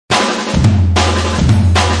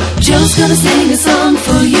Joe's gonna sing a song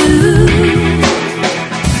for you.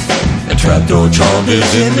 A trapdoor charm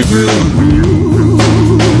is in the groove.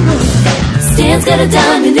 Stan's got a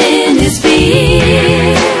diamond in his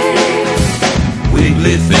beard.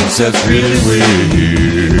 Wiggly thinks that's really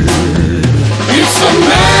weird. It's a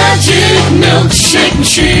magic milkshake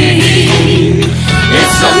machine.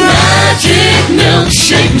 It's a magic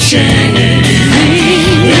milkshake machine.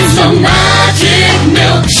 It's a magic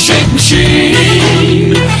milkshake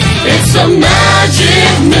machine. It's a magic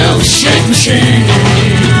milkshake machine.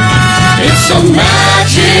 It's a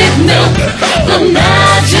magic milk. The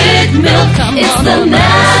magic milk. It's the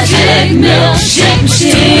magic milkshake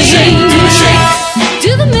machine. Do the shake.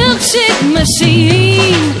 Do the milkshake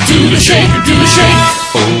machine. Do the shake. Do the shake.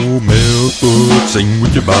 Oh, Milkwood, sing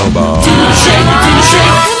with your bow-bow. Do the shake. Do the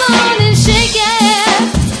shake. Come on and shake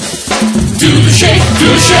it. Do the shake. Do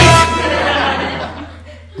the shake.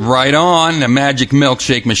 Right on, the Magic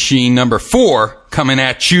Milkshake Machine number 4 coming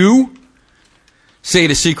at you. Say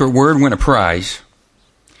the secret word, win a prize.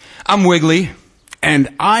 I'm Wiggly. And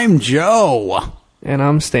I'm Joe. And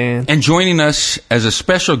I'm Stan. And joining us as a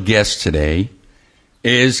special guest today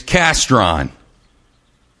is Castron.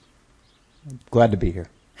 Glad to be here.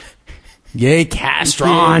 Yay,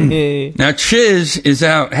 Castron. Now, Chiz is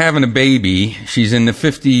out having a baby. She's in the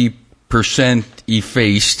 50%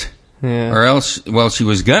 effaced. Yeah. Or else, well, she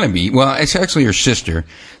was going to be. Well, it's actually her sister.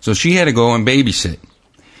 So she had to go and babysit.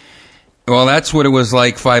 Well, that's what it was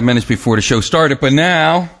like 5 minutes before the show started. But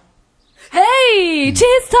now, Hey,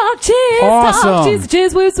 cheers talk, Awesome.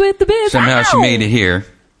 cheers whiz with the biz. somehow she made it here.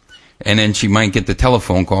 And then she might get the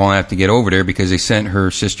telephone call and have to get over there because they sent her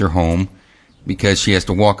sister home because she has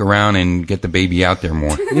to walk around and get the baby out there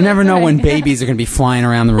more. You never know when babies are going to be flying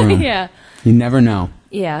around the room. Yeah. You never know.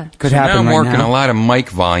 Yeah. Could So now happen I'm right working now. a lot of mic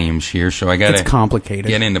volumes here, so I got It's to complicated.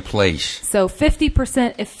 get into place. So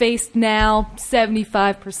 50% effaced now,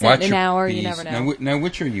 75% Watch an your hour. P's. You never know. Now,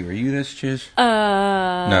 which are you? Are you this, Chiz? Uh, No,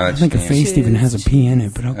 I that's think a Stan. face even has a P in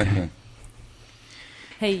it, but okay. Okay.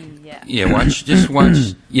 Hey, yeah. Yeah, just watch.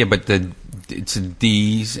 Yeah, but it's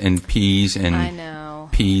D's and P's and I know.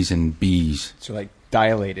 P's and B's. So, like,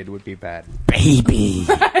 dilated would be bad. Baby.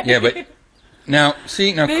 Yeah, but now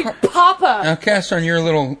see now. Big Papa. Now, Castron, you're a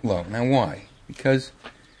little low. Now, why? Because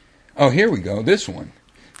here we go. This one.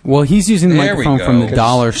 Well, he's using the There we microphone from go. the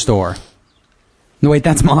dollar store. No, wait,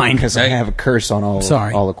 that's mine. Because I have a curse on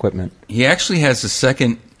all equipment. He actually has the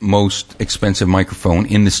second most expensive microphone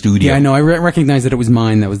in the studio. Yeah, I know. I recognize that it was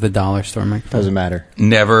mine. That was the dollar store microphone. Doesn't matter.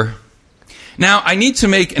 Never. Now, I need to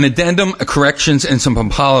make an addendum, corrections, and some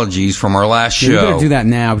apologies from our last show. Yeah, we better do that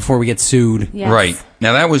now before we get sued. Yes. Right.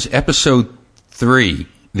 Now, that was episode 3,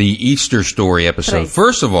 the Easter story episode. Tres.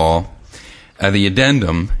 First of all, the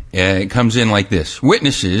addendum comes in like this.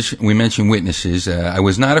 Witnesses, we mentioned witnesses. I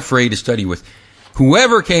was not afraid to study with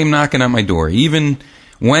whoever came knocking on my door. Even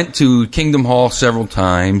went to Kingdom Hall several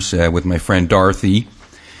times with my friend Dorothy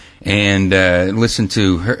and listened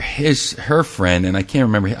to her friend, and I can't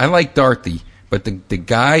remember. I like Dorothy, but the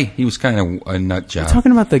guy, he was kind of a nut job.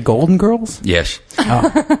 Talking about the Golden Girls? Yes.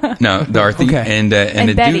 No, Dorothy. Okay. And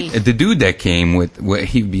the Betty. dude that came with,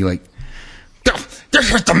 he'd be like,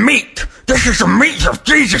 "This is the meat. This is the meat of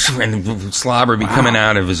Jesus." And slobber be coming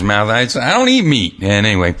out of his mouth. I don't eat meat. And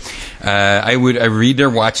anyway, I read their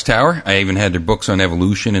Watchtower. I even had their books on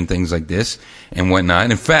evolution and things like this and whatnot.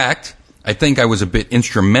 And in fact, I think I was a bit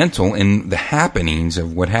instrumental in the happenings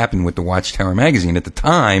of what happened with the Watchtower magazine at the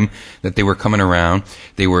time that they were coming around.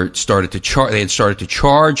 They had started to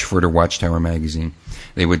charge for their Watchtower magazine.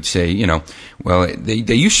 They would say, well,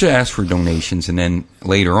 they used to ask for donations, and then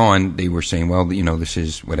later on they were saying, well, this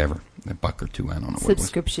is whatever, $1 or $2, I don't know what it was.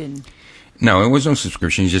 Subscription. No, it was no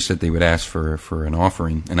subscription. It's just that they would ask for an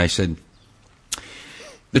offering, and I said,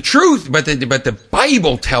 the truth, but the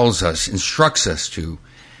Bible tells us, instructs us to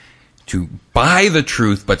buy the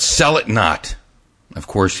truth, but sell it not. Of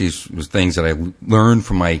course, these was things that I learned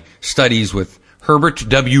from my studies with Herbert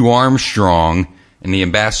W. Armstrong and the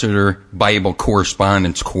Ambassador Bible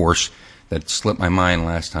Correspondence course that slipped my mind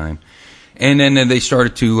last time. And then they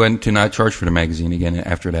started to not charge for the magazine again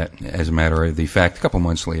after that, as a matter of the fact, a couple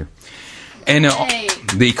months later. And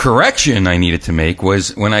the correction I needed to make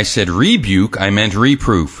was when I said rebuke, I meant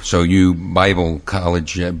reproof. So you Bible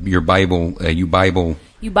college, you Bible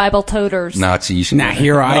You Bible toters. Nazis. Nah,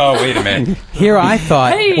 here I... Oh, wait a minute. Here I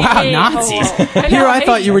thought... Hey, wow, hey, Nazis. ho, ho. Here I Hey.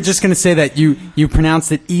 thought you were just going to say that you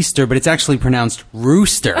pronounced it Easter, but it's actually pronounced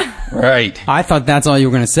rooster. Right. I thought that's all you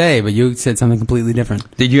were going to say, but you said something completely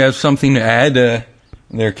different. Did you have something to add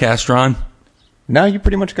there, Castron? No, you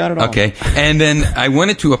pretty much got it all. Okay. And then I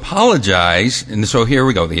wanted to apologize. And so here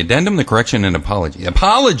we go. The addendum, the correction, and apology.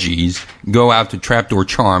 Apologies go out to Trapdoor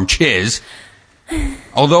Charm, Chiz.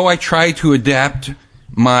 Although I try to adapt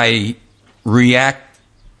my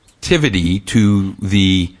reactivity to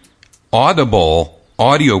the Audible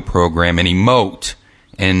audio program and emote.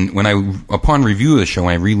 And upon review of the show,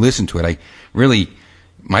 when I re-listened to it,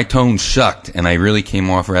 my tone sucked, and I really came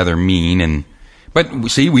off rather mean. But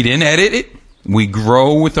see, we didn't edit it. We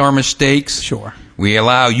grow with our mistakes. Sure. We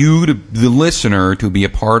allow you, the listener, to be a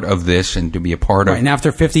part of this and to be a part of... Right, and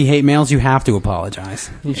after 50 hate mails, you have to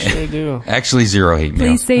apologize. You sure do. Actually, 0 hate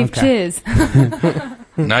mails. Please save Chiz.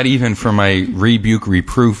 Not even for my rebuke,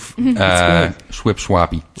 reproof, swip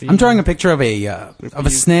swappy. I'm drawing a picture of a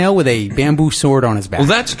snail with a bamboo sword on his back. Well,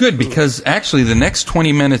 that's good, because actually the next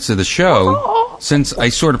 20 minutes of the show, since I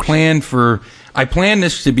sort of planned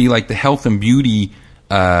this to be like the health and beauty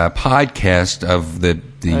podcast of the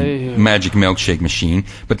Magic Milkshake Machine,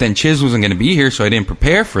 but then Chiz wasn't going to be here, so I didn't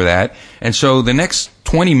prepare for that. And so the next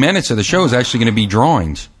 20 minutes of the show is actually going to be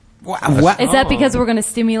drawings. What? Is that because we're going to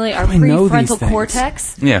stimulate our prefrontal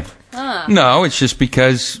cortex? Yeah. No, it's just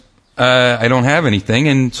because I don't have anything,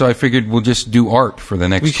 and so I figured we'll just do art for the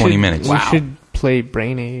next 20 minutes. We should play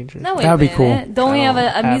Brain Age. No, wait That'd be a minute. cool. Don't we have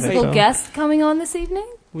a musical guest coming on this evening?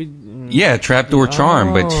 Yeah, Trapdoor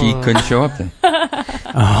Charm, but she couldn't show up then.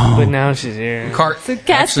 But now she's here. So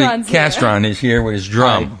Castron's here. Castron is here with his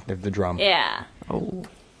drum. The drum. Yeah. Oh.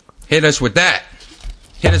 Hit us with that.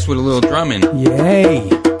 Hit us with a little drumming. Yay.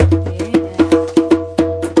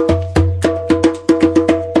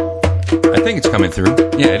 I think it's coming through.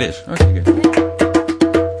 Yeah, it is. Okay, good.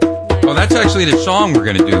 Oh, that's actually the song we're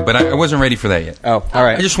going to do, but I wasn't ready for that yet. Oh, all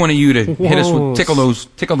right. I just wanted you to hit us with tickle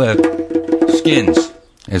the skins,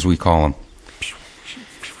 as we call them.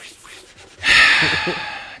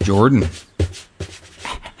 Jordan.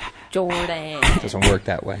 Doesn't work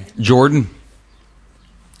that way. Jordan.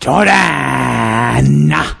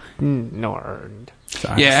 Nord.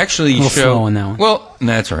 Sorry. Yeah, actually, a little slow on that one. Well,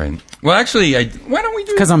 that's all right. Well, actually, why don't we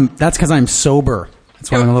do? That's because I'm sober. That's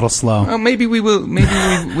why I'm a little slow. Well, maybe we will.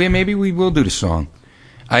 Maybe we will do the song.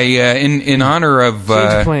 In honor of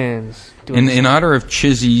plans. In honor of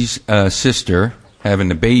Chizzy's sister having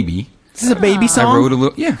the baby. This is a baby song? I wrote a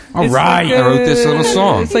little. Yeah. All right. I wrote this little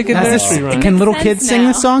song. It's like a nursery rhyme. Can little kids sing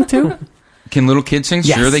this song too? Can little kids sing?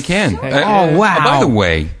 Yes. Sure, they can. Oh wow! By the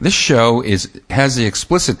way, this show has the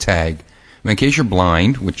explicit tag. In case you're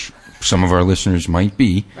blind, which some of our listeners might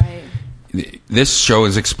be, Right. This show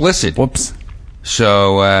is explicit. Whoops.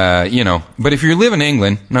 So but if you live in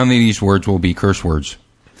England, none of these words will be curse words.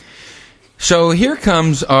 So here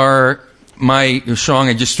comes my song.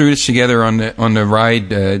 I just threw this together on the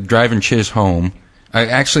ride driving Chiz home. I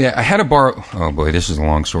had to borrow. Oh boy, this is a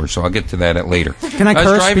long story, so I'll get to that later. Can I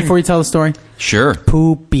curse before you tell the story? Sure.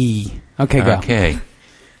 Poopy. Okay, go. Okay.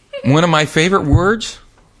 One of my favorite words,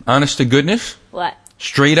 honest to goodness. What?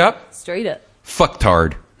 Straight up. Straight up.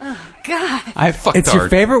 Fucktard. Oh, God. It's your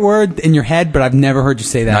favorite word in your head, but I've never heard you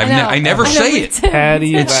say that. I never say it.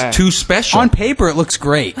 Patty It's back. too special. On paper, it looks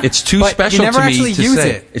great. It's too but special you never to me actually to use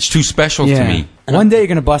say. it. It's too special to me. One day you're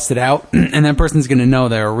going to bust it out, and that person's going to know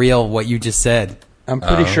they're real what you just said. I'm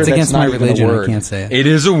pretty sure It's that's against not my even religion. a word. I can't say it. It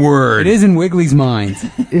is a word. It is in Wiggly's mind.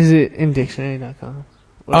 Is it in dictionary.com?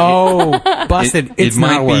 Oh, busted. It's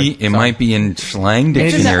not a word. It might be in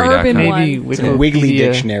slangdictionary.com. urban Maybe one. It's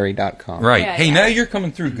wigglydictionary.com. Right. Yeah, hey, yeah. now you're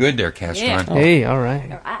coming through good there, Castron. Yeah. Hey, all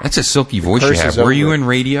right. That's a silky voice you Curse have. is Were over. you in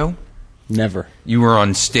radio? Never. You were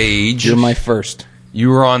on stage. You're my first.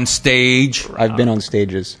 You were on stage. I've been on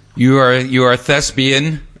stages. You are a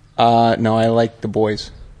thespian. No, I like the boys.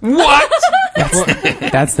 What?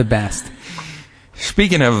 That's the best.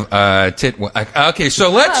 Speaking of okay,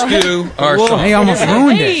 so let's do our song. Hey, almost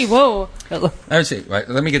ruined Hey, it. whoa. Let's see. Right,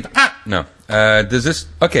 let me get no. Does this?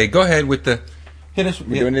 Okay, go ahead with the. Hit us.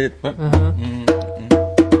 We're doing it. I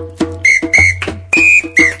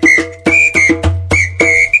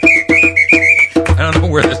don't know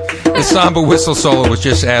where the samba whistle solo was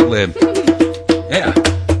just ad lib. Yeah.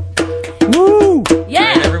 Woo!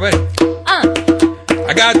 Yeah. Right, everybody.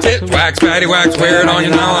 I got tit wax, patty wax, wear it on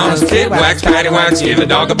your nylons. Tit wax, patty wax, give the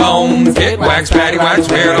dog a bone. Tit wax, patty wax,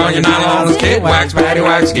 wear it on your nylons. Tit wax, patty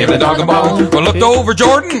wax, give the dog a bone. Well, looked over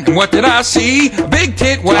Jordan, and what did I see? A big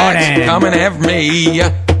tit wax Jordan. coming after me.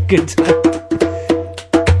 Good time.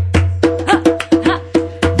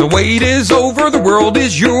 The wait is over, the world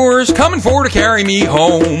is yours, coming for to carry me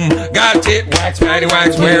home. Got tit wax, patty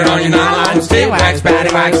wax, wear it on your nylons. Tit wax,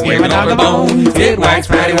 patty wax, give a dog a bone. Tit wax,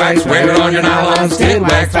 patty wax, wear it on your nylons. Tit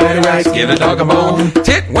wax, patty wax, give a dog a bone.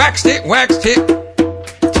 Tit wax, tit wax, tit.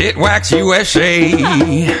 Titwax USA.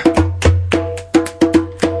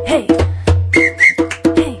 Hey.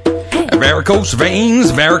 Varicose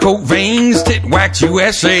veins, Titwax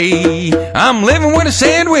USA. I'm living with a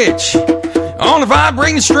sandwich on a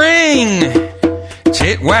vibrating string.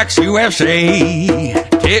 Titwax USA.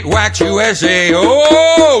 Titwax USA.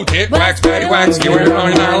 Oh, Titwax, patty wax, give it on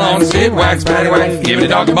your nylons. Titwax, patty wax, give it a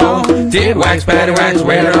dog a bone. Titwax, patty wax,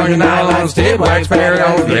 wear it on your nylons. Titwax, patty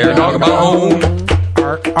wax, give it a dog a bone.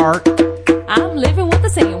 Art. I'm living with a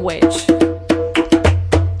sandwich.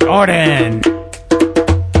 Jordan.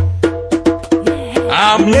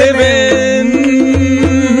 I'm living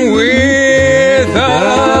with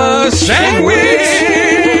a sandwich.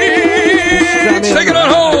 Take it on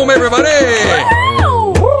home, everybody.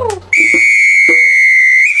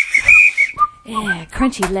 Yeah,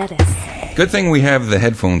 crunchy lettuce. Good thing we have the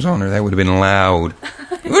headphones on, or that would have been loud.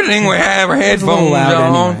 Good thing we have our a headphones little loud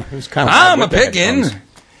on. anyway. It was kind of loud I'm a with the picking, headphones.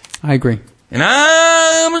 I agree. and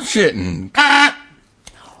I'm a shitting.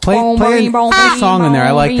 Play a song in there.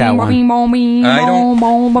 I like that one. I don't-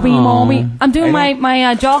 I'm doing I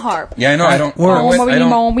my jaw harp. Yeah, I know. I don't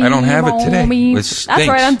have it today. It That's stinks.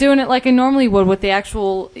 right. I'm doing it like I normally would with the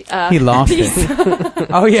actual. He lost piece. it.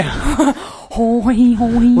 Oh, yeah. Uh-oh,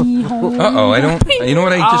 I don't. You know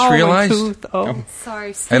what I just Oh, realized? my tooth. Oh.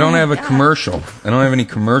 Sorry. I don't have a God. commercial. I don't have any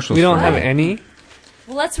commercials. We don't for have that. any.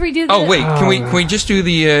 Well, let's redo. Oh this. wait, can we just do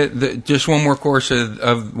the just one more course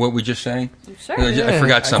of what we just sang? Sure. I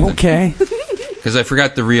forgot something Okay. because I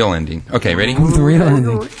forgot the real ending. Okay, ready? Who's the real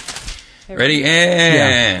ending? Ready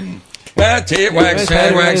and. Well, titwax,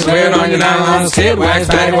 patty wax, wear it on your nylons. Titwax,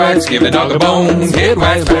 patty wax, give the dog a bone.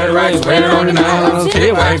 Titwax, patty wax, wear it on your nylons.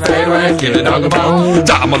 Titwax, patty wax, give the dog a bone.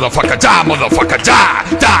 Die, motherfucker, die, motherfucker,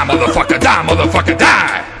 die. Die, motherfucker, die, motherfucker,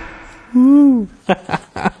 die.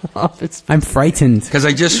 I'm frightened. Because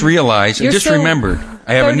I just realized, You're I just still remembered,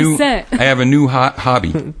 I have 30 cent. I have a new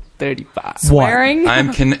hobby. 35. Swearing.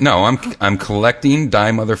 I'm collecting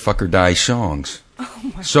Die Motherfucker Die songs.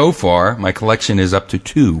 So far, my collection is up to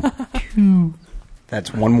 2.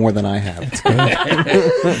 That's one more than I have.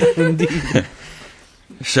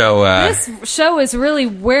 So, This show is really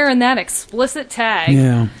wearing that explicit tag.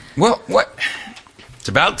 Yeah. well, what? It's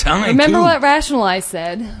about time. Remember too. what Rationalize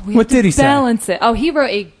said? We What have to did he say? balance it. Oh, he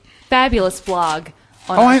wrote a fabulous blog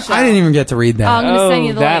on Oh, our I show. didn't even get to read that. I'm going to send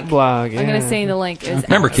you the that link. blog. I'm going to yeah. send you the link. It was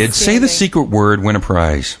Remember, kids, say the outstanding. secret word, win a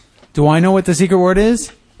prize. Do I know what the secret word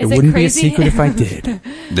is? Is it it wouldn't crazy? be a secret if I did.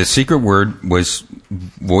 The secret word was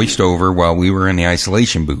voiced over while we were in the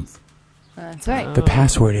isolation booth. That's right. The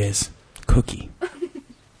password is cookie.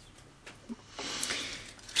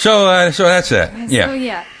 So that's it. Yeah. So,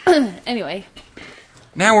 yeah. Anyway.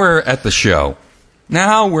 Now we're at the show.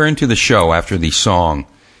 Now we're into the show after the song.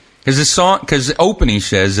 Because the opening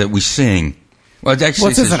says that we sing. Well, it actually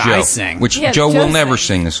Well, it says says that Joe, I sing. which Yeah, Joe Joe will never sings.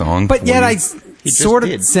 sing the song. But for yet you. I just sort of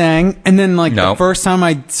did. sang, and then like No. the first time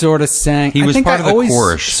I sort of sang, He I was think part I of the always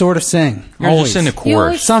chorus. sort of sing. You're always. just in the You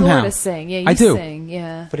always chorus. Somehow. sort of sing. Yeah, you I do. sing.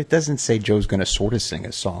 Yeah. But it doesn't say Joe's going to sort of sing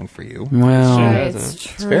a song for you. Well, Sure. It's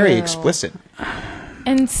true. It's very explicit.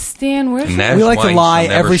 And Stan, where's And your, that's we like why to he lie shall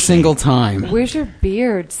never every sing. single time. where's your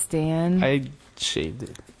beard, Stan? I shaved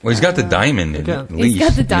it. Well, he's got the diamond in it, at He's least.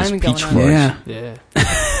 got the in his diamond peach going on. fuzz. Yeah.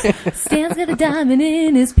 Yeah. Stan's got a diamond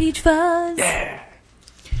in his peach fuzz.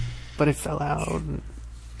 But it fell out.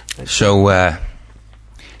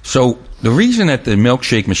 So the reason that the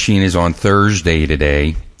milkshake machine is on Thursday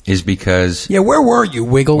today is because Yeah, where were you,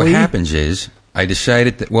 Wiggly? what happens is I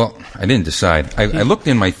decided that. Well, I didn't decide. I looked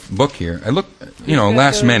in my book here. I looked,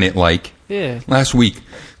 last minute, like Yeah. last week.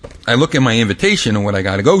 I look at my invitation and what I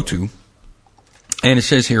got to go to, and it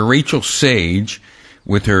says here Rachel Sage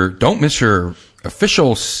with her don't miss her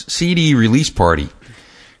official CD release party.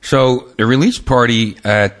 So the release party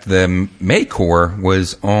at the Maycore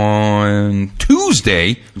was on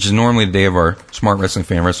Tuesday, which is normally the day of our Smart Wrestling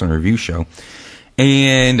Fan Wrestling Review show,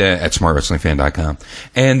 and at smartwrestlingfan.com.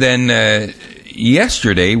 And then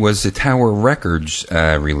yesterday was the Tower Records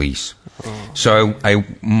release. So I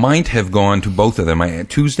might have gone to both of them.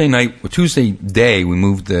 Tuesday day, we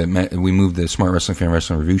moved the Smart Wrestling Fan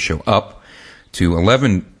Wrestling Review show up to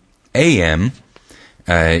 11 a.m.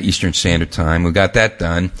 Eastern Standard Time. We got that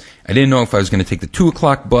done. I didn't know if I was going to take the 2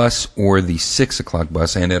 o'clock bus or the 6 o'clock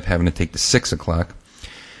bus. I ended up having to take the 6 o'clock.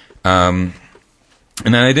 And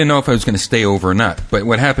then I didn't know if I was going to stay over or not. But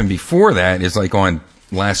what happened before that is like on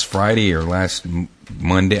last Friday or last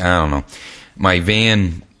Monday, I don't know. My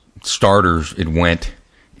van starters, it went,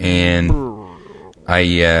 and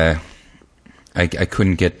I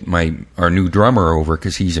couldn't get our new drummer over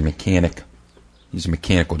because he's a mechanic. He's a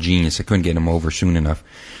mechanical genius. I couldn't get him over soon enough.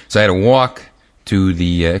 So I had to walk to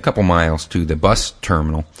the a couple miles to the bus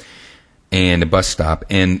terminal and the bus stop.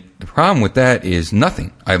 And the problem with that is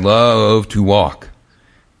nothing. I love to walk,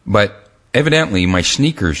 but evidently my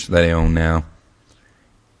sneakers that I own now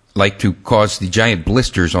like to cause the giant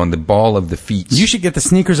blisters on the ball of the feet. You should get the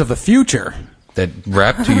sneakers of the future. That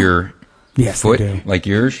wrap to your Yes, foot they do. like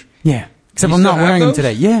yours. Yeah. Except You I'm not still have wearing them those?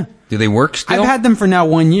 today. Yeah. Do they work still? I've had them for now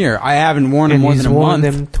 1 year. I haven't worn them And more he's than a worn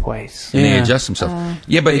month. them twice. And they Yeah. adjust themselves.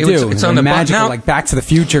 Yeah, but They it's do. on They're the magical, now. like Back to the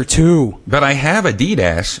Future too. But I have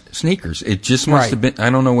Adidas sneakers. It just must Right. have been. I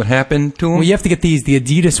don't know what happened to them. Well, you have to get the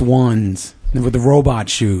Adidas ones with the robot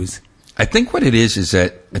shoes. I think what it is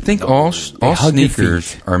that I think all hug your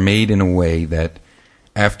sneakers feet. are made in a way that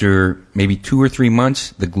after maybe 2 or 3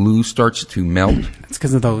 months, the glue starts to melt It's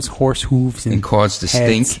because of those horse hooves and cause the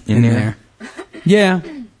heads stink in there. Yeah.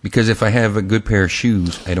 Because if I have a good pair of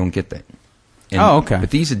shoes, I don't get that. And, Oh, okay. But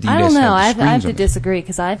these Adidas I don't know. I have the have springs to on them. disagree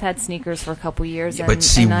because I've had sneakers for a couple years. And, But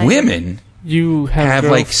see, and I- women You have have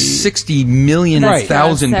like girl feet. 60 million Right.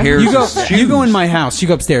 thousand That's pairs You go. of shoes. You go in my house. You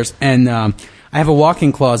go upstairs, and I have a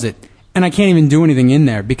walk-in closet, and I can't even do anything in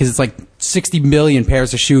there because it's like 60 million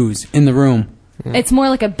pairs of shoes in the room. It's more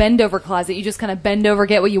like a bend over closet. You just kind of bend over,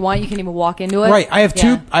 get what you want. You can even walk into it. Right. I have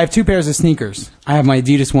Yeah. two. I have 2 pairs of sneakers. I have my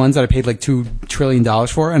Adidas ones that I paid like $2 trillion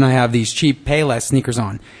for, and I have these cheap Payless sneakers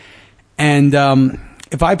on. And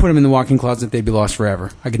if I put them in the walk-in closet, they'd be lost forever.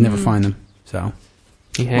 I could never find them. So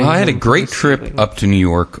He hangs Well, I had a them great from the trip ceiling. up to New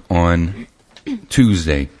York on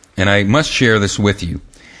Tuesday, and I must share this with you.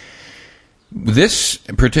 This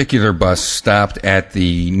particular bus stopped at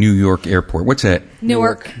the New York airport. What's that?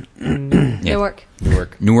 Newark. Newark.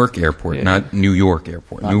 Newark Airport, Yeah. not New York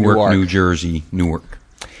Airport. Not Newark, Newark. New Jersey, Newark.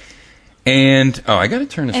 And I got to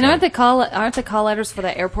turn this And on. aren't the call letters for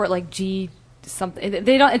the airport like G something?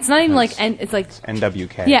 They don't. It's not even like N. It's like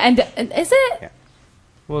NWK. yeah. And is it? Yeah.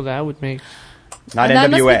 Well, that would make. Not I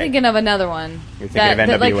must be NWA. thinking of another one. You're thinking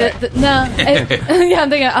of Like NWA. no. Yeah, I'm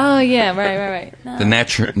thinking. Oh yeah, right. No.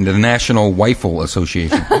 the National Rifle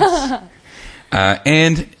Association.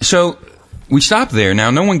 And so we stop there.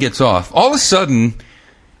 Now, no one gets off. All of a sudden,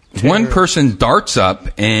 one person darts up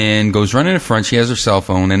and goes running in front. She has her cell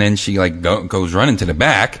phone, and then she goes running to the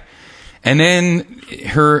back. And then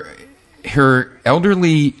her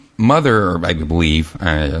elderly mother, or I believe,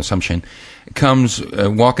 assumption, comes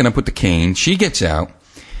walking up with the cane. She gets out,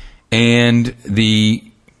 and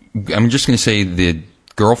I'm just going to say the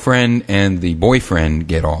girlfriend and the boyfriend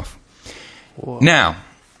get off. Whoa. Now,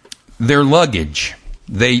 their luggage,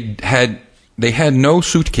 they had no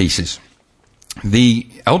suitcases. The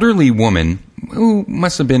elderly woman, who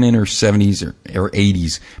must have been in her 70s or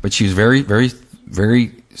 80s, but she was very, very,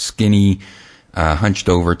 very skinny, hunched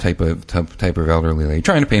over type of elderly lady.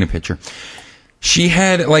 Trying to paint a picture. She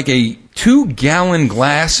had like a 2-gallon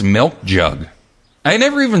glass milk jug. I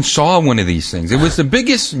never even saw one of these things. It was the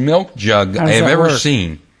biggest milk jug How I does have that ever work?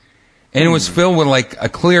 seen. And it was filled with like a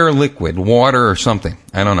clear liquid, water or something.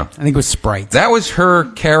 I don't know. I think it was Sprite. That was her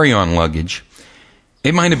carry-on luggage.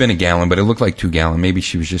 It might have been a gallon, but it looked like 2 gallon. Maybe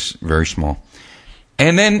she was just very small.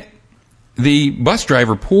 And then the bus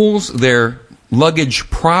driver pulls their luggage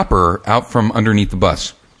proper out from underneath the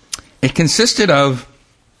bus. It consisted of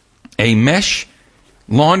a mesh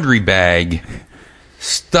laundry bag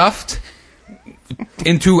stuffed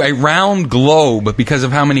into a round globe because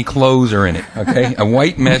of how many clothes are in it. Okay, a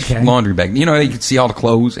white mesh Okay. laundry bag. You know, you could see all the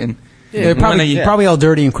clothes and They're probably all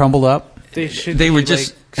dirty and crumbled up. They were be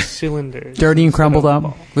just- like cylinders. Dirty and instead crumbled of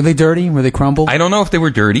up. Were they dirty? Were they crumbled? I don't know if they were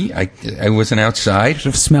dirty. I wasn't outside. should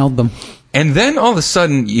have smelled them. And then all of a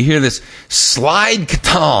sudden you hear this slide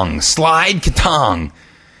katong.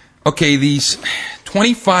 Okay, these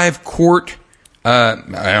 25 quart,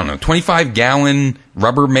 25 gallon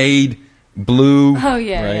Rubbermaid blue Oh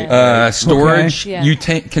yeah. storage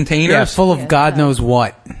Okay. containers. Yeah, full of God knows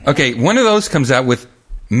what. Okay, one of those comes out with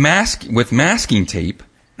masking tape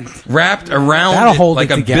wrapped around That'll it hold like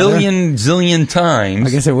it a together. billion zillion times. I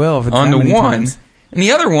guess it will if it's on that the many one. times. And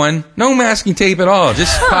the other one, no masking tape at all.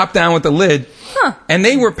 Just popped down with the lid. And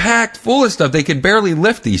they were packed full of stuff. They could barely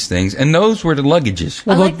lift these things. And those were the luggages.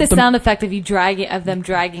 I Well, like the the- sound effect of you them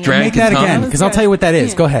dragging. Drag Make that Katong. again, because I'll tell you what that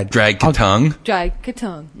is. Go ahead. Drag I'll- katong. Drag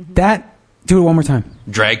katong. That. Do it one more time.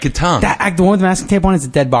 Drag katong. The one with the masking tape on is a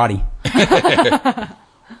dead body. I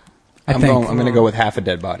I'm think. going to go with half a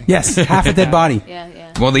dead body. Yes, half a dead body. Yeah.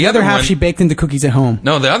 Well, the The other other half one, she baked into cookies at home.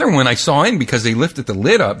 no, the other one I saw in because they lifted the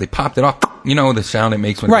lid up. They popped it off. You know the sound it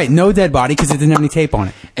makes when Right, no dead body because it didn't have any tape on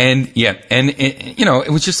it. And it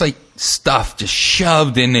was just like stuff just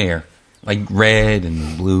shoved in there, like red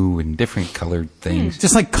and blue and different colored things.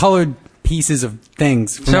 Just like colored pieces of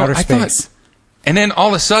things from So outer I thought- space. And then all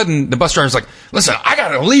of a sudden, the bus driver's like, listen, I got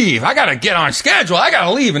to leave. I got to get on schedule. I got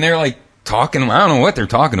to leave. And they're like talking. I don't know what they're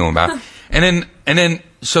talking to him about. And then,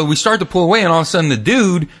 so we start to pull away, and all of a sudden the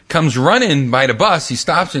dude comes running by the bus. He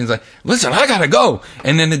stops and he's like, listen, I got to go.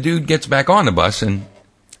 And then the dude gets back on the bus, and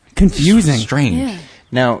Confusing. strange. Yeah.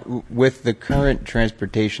 Now, with the current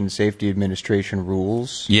Transportation Safety Administration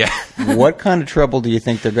rules, Yeah. what kind of trouble do you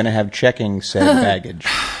think they're going to have checking said baggage?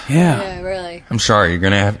 Yeah. Yeah, really. I'm sorry. You're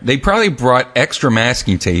going to have, they probably brought extra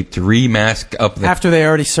masking tape to remask up the. After they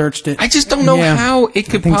already searched it. I just don't know Yeah, how it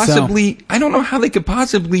could I think so. possibly, I don't know how they could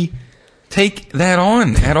possibly take that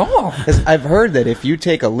on at all. 'Cause I've heard that if you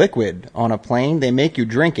take a liquid on a plane, they make you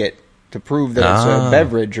drink it to prove that it's a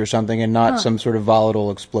beverage or something and not some sort of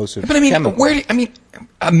volatile explosive But I mean, chemical.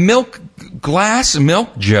 a milk glass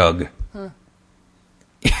milk jug.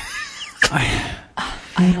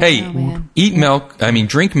 Hey, know, man. eat milk. I mean,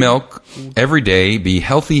 drink milk every day. Be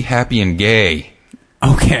healthy, happy, and gay.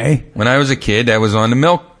 Okay. When I was a kid, I was on the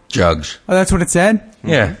milk jugs. Oh, that's what it said?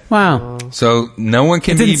 Yeah. Wow. So no one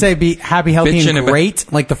can It didn't be. say be happy, healthy, bitching and about-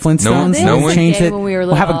 great like the Flintstones. They no was one- Changed gay it. when we were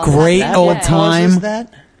We'll have a little. great That old what causes time.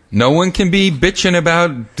 that? No one can be bitching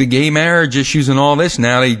about the gay marriage issues and all this.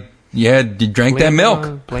 Now you drank that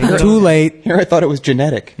milk. Too late. Here I thought it was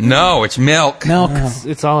genetic. No, it's milk. Milk.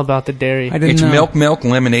 It's all about the dairy. I didn't It's know. milk,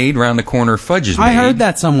 lemonade. Round the corner, fudge is made. I heard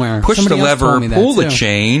that somewhere. Push Somebody the else told lever, me that, pull the too.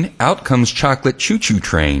 chain. Out comes chocolate choo-choo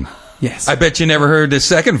train. Yes. I bet you never heard the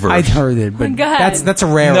second verse. I'd heard it, but Go ahead. that's a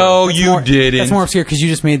rare. No, that's you more, didn't. That's more obscure because you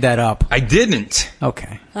just made that up. I didn't.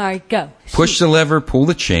 Okay. All right, go. Push the lever, pull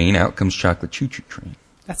the chain. Out comes chocolate choo-choo train.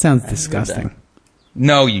 That sounds disgusting.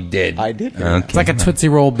 No, you did. I did hear Okay. It's like a Tootsie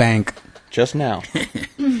Roll bank, Just now.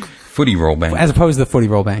 Footy roll bang. as opposed to the Footy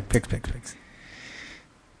Roll bank. Picks.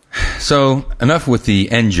 So enough with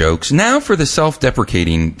the end jokes. Now for the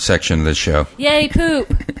self-deprecating section of the show. Yay,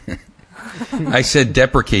 poop. I said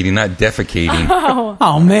deprecating, not defecating.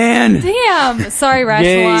 Oh man. Damn. Sorry,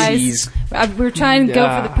 Rationalize. We were trying to go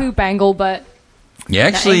for the poop angle, but Yeah,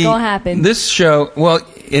 actually, ain't gonna happen. this show. Well,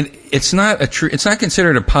 it's not a true. It's not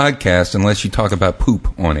considered a podcast unless you talk about poop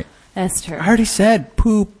on it. that's true. I already said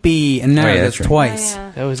poopy, and now Oh, yeah, that's that's right. twice.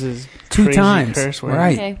 Yeah. That was his 2 crazy times. curse word.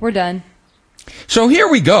 Right. Okay, we're done. So here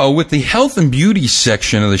we go with the health and beauty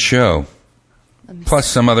section of the show, plus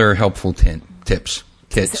some other helpful tips.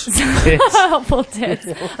 Helpful tips.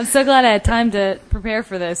 I'm so glad I had time to prepare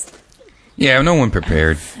for this. Yeah, no one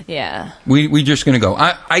prepared. Yeah. We just going to go.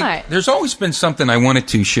 right. There's always been something I wanted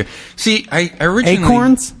to share. See, I originally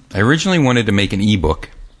Acorns? I originally wanted to make an ebook.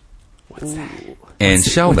 What's that? And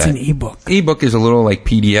sell What's that. an ebook? Ebook is a little like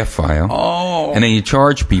PDF file. Oh. And then you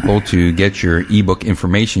charge people to get your ebook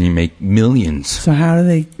information. You make millions. So how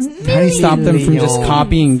do you stop them from just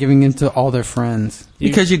copying and giving it to all their friends?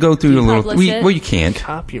 Because you go through the little. publish it? Well, you can't.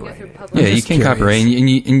 Copyright. Yeah, you just can't curious. copyright,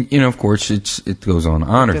 and you know, of course, it goes on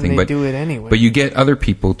honor Then thing, they but do it anyway. But you get other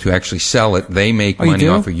people to actually sell it. They make Oh, you money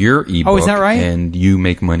do? off of your ebook. Oh, is that right? And you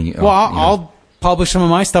make money. Well, I'll publish some of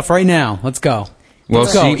my stuff right now. Let's go.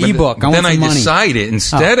 Let's go. but Ebook. I want then I some money. decided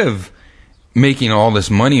instead of making all this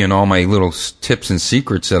money and all my little tips and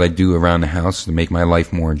secrets that I do around the house to make my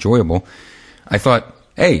life more enjoyable, I thought,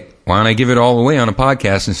 hey, why don't I give it all away on a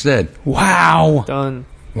podcast instead? Wow. Done.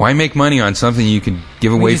 Why make money on something you could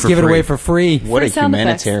give We away just for give free? it away for free. What Free a sound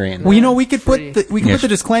effects. humanitarian. Well, you know, we could put the Yes.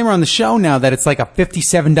 disclaimer on the show now that it's like a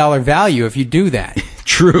 $57 value if you do that.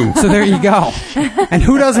 True. So there you go. And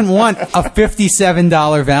who doesn't want a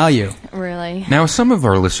 $57 value? Really? Now, some of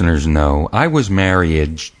our listeners know I was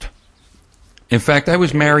married. In fact, I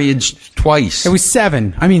was married twice. It was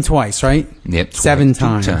 7. I mean twice, right? Yep, 7 two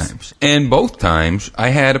times. And both times, I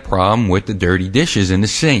had a problem with the dirty dishes in the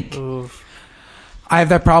sink. I have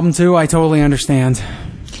that problem too. I totally understand.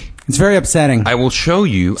 It's very upsetting. I will show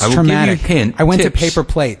you. It's I will traumatic. give you hint. I went tips. to paper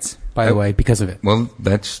plates, by the way, because of it. Well,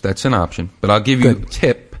 that's an option. But I'll give you a Good.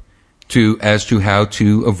 tip as to how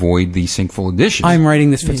to avoid the sink full of dishes. I'm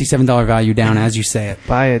writing this $57 value down as you say it.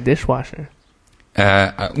 Buy a dishwasher.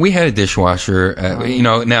 We had a dishwasher.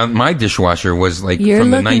 Now my dishwasher was like You're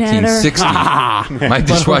from the looking at her. 1960s. My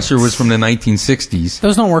dishwasher was from the 1960s,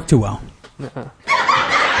 Those don't work too well.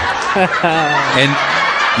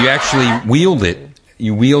 and you actually wheeled it.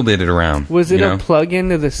 You wheeled it around. Was it you a know? plug-in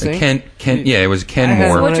to the A sink? Ken, yeah, it was a I Ken had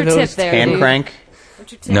Moore. one What's of your tip those there, Hand dude? crank.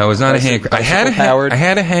 What's your tip? No, it was not a Bicycle- hand crank. bicycle-powered? I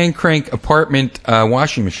had a hand crank apartment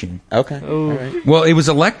washing machine. Okay. Oh. All right. Well, it was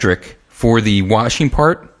electric for the washing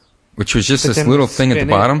part, which was just But this then little thing at the spin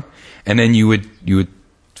it. bottom, and then you would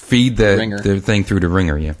feed Wringer. the thing through the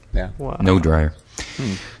wringer. Yeah, Yeah. Wow. no dryer.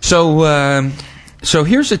 So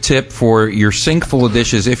here's a tip for your sink full of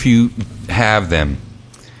dishes if you have them.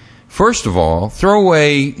 First of all, throw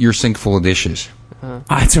away your sink full of dishes.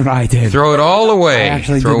 That's what I did. Throw it all away. I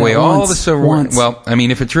actually Throw did away that all once. the silverware. Once. Well, I mean,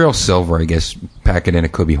 if it's real silver, I guess pack it in a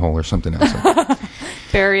cubby hole or something else.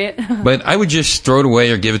 Bury it. But I would just throw it away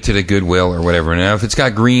or give it to the Goodwill or whatever. Now, if it's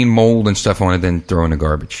got green mold and stuff on it, then throw in the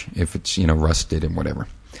garbage. If it's, rusted and whatever.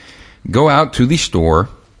 Go out to the store,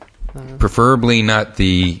 preferably not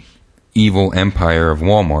the evil empire of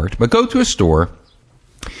Walmart, but go to a store.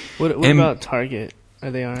 What And- about Target? Are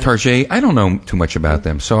they alright? Target, I don't know too much about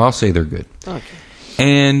them, so I'll say they're good. Okay.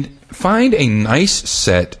 And find a nice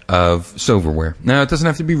set of silverware. Now, it doesn't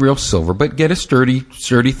have to be real silver, but get a sturdy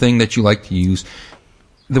thing that you like to use.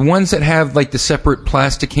 The ones that have like the separate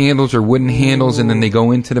plastic handles or wooden handles and then they go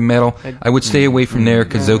into the metal, I would stay away from there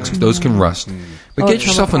because those can rust. But get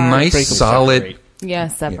yourself a nice, solid, Yeah,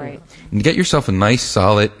 separate. get yourself a nice,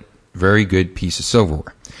 solid, very good piece of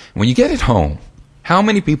silverware. When you get it home, how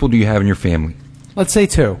many people do you have in your family? Let's say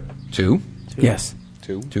 2. 2? Yes.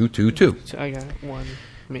 2. So I got one.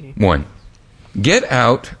 Me. 1. Get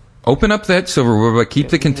out, open up that silverware, but keep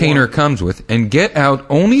the container it comes with, and get out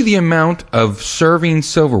only the amount of serving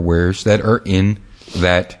silverwares that are in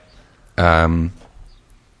that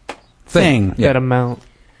thing. That amount.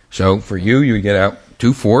 So for you would get out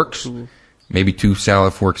 2 forks, maybe 2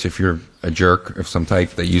 salad forks if you're a jerk of some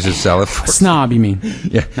type that uses salad forks. Snob, you mean?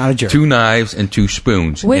 Yeah, Not a jerk. 2 knives and 2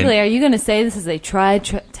 spoons. Wiggly, And are you going to say this is a tried,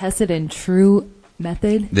 tested, and true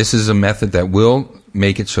method? this is a method that will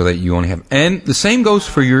make it so that you only have. And the same goes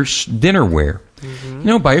for your dinnerware.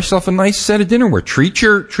 Buy yourself a nice set of dinnerware. Treat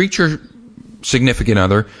your significant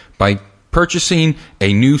other by purchasing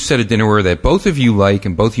a new set of dinnerware that both of you like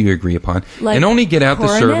and both of you agree upon, Like and only get out the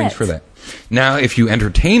Coronet. servings for that. Now, if you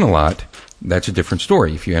entertain a lot, that's a different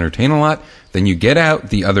story. If you entertain a lot, then you get out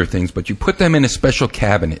the other things, but you put them in a special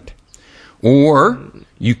cabinet. Or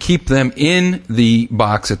you keep them in the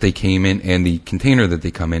box that they came in and the container that they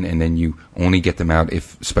come in, and then you only get them out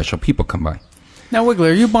if special people come by. Now, Wiggly,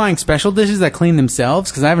 are you buying special dishes that clean themselves?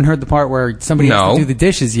 Because I haven't heard the part where somebody has No. to do the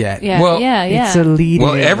dishes yet. Yeah, Well, yeah. It's a lead.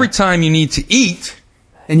 Well, every time you need to eat,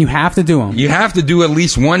 And you have to do them. you have to do at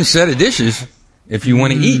least one set of dishes if you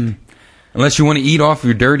want to eat. Unless you want to eat off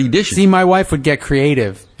your dirty dishes. See, my wife would get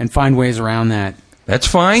creative and find ways around that. That's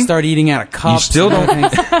fine. Start eating out of cups. You still and don't.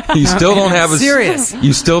 everything. You still don't have a. Serious.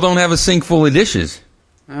 You still don't have a sink full of dishes.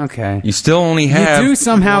 Okay. You still only have You do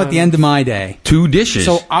somehow at the end of my day. 2 dishes.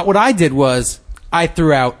 So what I did was I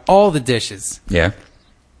threw out all the dishes. yeah,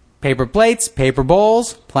 Paper plates, paper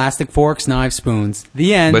bowls, plastic forks, knives, spoons.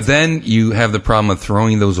 The end. but then you have the problem of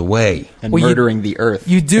throwing those away. And Well, murdering the earth.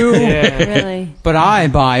 you do. Really? But I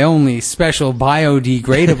buy only special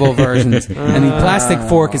biodegradable versions. And the plastic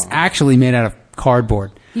fork is actually made out of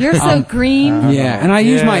cardboard. You're so green. Yeah, and I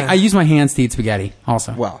use my hands to eat spaghetti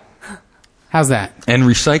also. Well, How's that? And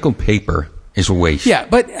recycled paper is a waste. Yeah,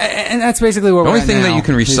 but and that's basically what The we're only at thing that now you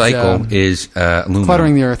can recycle is, is aluminum.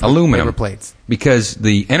 cluttering the earth with aluminum paper plates. Because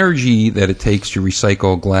the energy that it takes to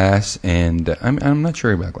recycle glass, and I'm not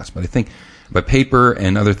sure about glass, but I think, but paper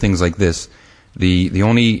and other things like this, the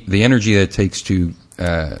energy that it takes to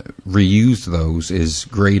reuse those is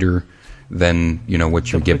greater than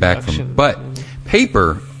what you get back from it. But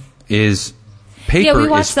paper is Yeah, we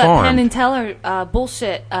watched that farmed. Penn and Teller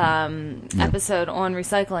bullshit episode on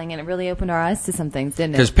recycling, and it really opened our eyes to some things,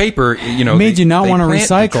 didn't Because it? paper, It made you not they want to plant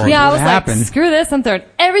the recycle. tree. Yeah, I What was happened? like, screw this, I'm throwing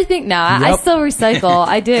everything. No, I Yep. still recycle.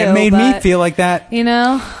 I do. It made me but, feel like that.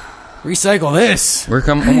 Recycle this. We're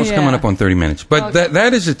almost Yeah. coming up on 30 minutes. But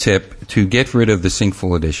that is a tip to get rid of the sink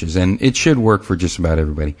full of dishes, and it should work for just about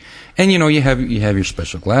everybody. And you have your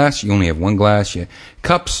special glass. You only have one glass.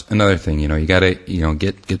 Cups, another thing. You got to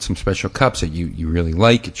get some special cups that you really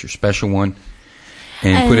like. It's your special one,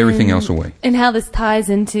 and put everything else away. And how this ties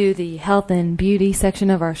into the health and beauty section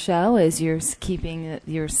of our show is you're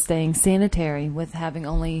staying sanitary with having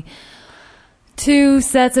only 2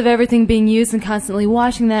 sets of everything being used and constantly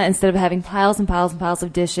washing that instead of having piles and piles and piles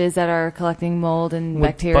of dishes that are collecting mold and With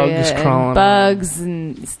bacteria bugs and crawling bugs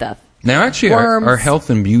and stuff. Now, actually, Worms. our health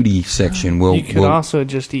and beauty section will. You could also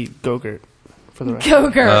just eat Go-Gurt for the rest.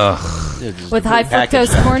 Go-Gurt with high package.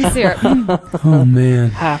 fructose corn syrup. Oh man.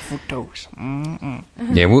 High fructose.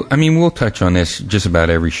 Yeah, we'll touch on this just about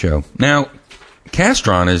every show. Now,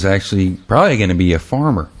 Castron is actually probably going to be a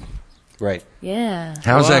farmer. right. Yeah.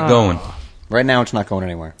 How's that going? Right now, it's not going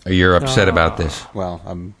anywhere. Are you upset about this? Well,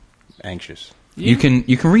 I'm anxious. You can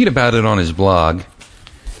read about it on his blog.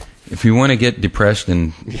 If you want to get depressed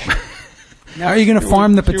and Now, are you going to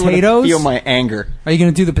farm the You wanna potatoes? Feel my anger. Are you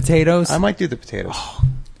going to do the potatoes? I might do the potatoes.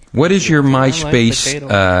 what is your like MySpace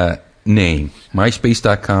potatoes. name.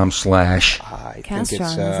 MySpace.com/ I think Castron, it's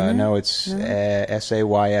isn't it? no, it's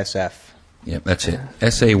SAYSF. Yep, that's it.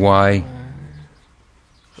 SAY. What?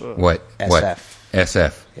 What? SF.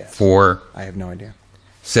 SF. Yes. For I have no idea.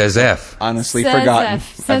 says F. Honestly, Says forgotten.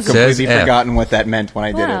 F. I've Says completely F. forgotten what that meant when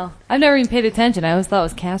I did Wow. I've never even paid attention. I always thought it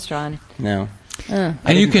was Castron. it. No, And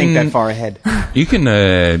I you didn't think can that far ahead. you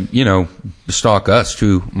can stalk us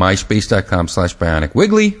too. MySpace.com/Bionic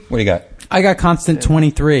Wiggly. What do you got? I got constant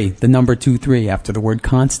 23, the number 23 after the word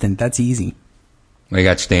constant. That's easy. What do you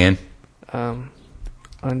got, Stan?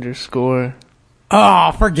 Underscore.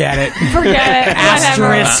 Oh, forget it. Forget it.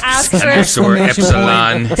 Asterisk. Underscore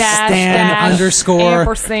epsilon Dash, Stan dash, underscore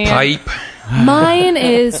ampersand. pipe. Mine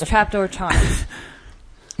is Trapdoor Charms.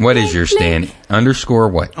 What is your Stan? Underscore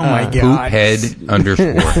what? Oh my Poop God. head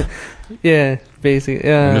underscore Yeah,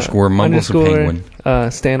 basically. underscore mumbles a penguin.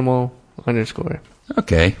 Stanimal underscore.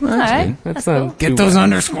 Okay, well, that's Alright. good. That's Cool. not Get too those bad.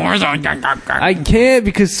 underscores on. I can't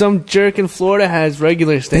because some jerk in Florida has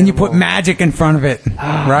regular Stanimal. Then you put magic in front of it,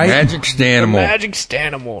 right? Magic Stanimal. Magic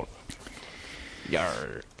Stanimal.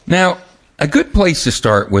 Yar. Now, a good place to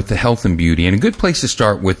start with the health and beauty, and a good place to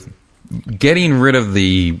start with getting rid of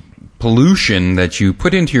the pollution that you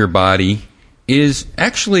put into your body is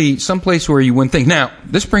actually someplace where you wouldn't think. Now,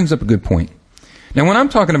 this brings up a good point. Now, when I'm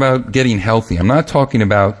talking about getting healthy, I'm not talking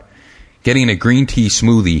about getting a green tea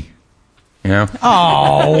smoothie. You know?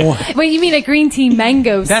 Oh, Wait, you mean a green tea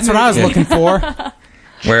mango? that's what I was smoothie. looking for.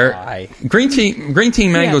 Where green tea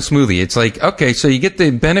mango Yeah. smoothie, it's like, okay, so you get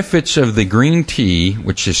the benefits of the green tea,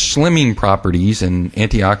 which is slimming properties and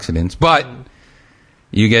antioxidants, but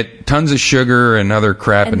you get tons of sugar and other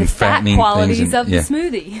crap And and, the fat fattening qualities things. of the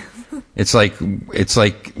smoothie. It's like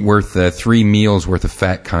worth 3 meals worth of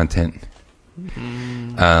fat content.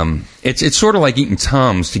 It's sort of like eating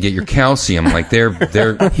Tums to get your calcium. Like they're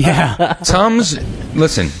Yeah. Tums.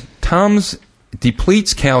 Listen, Tums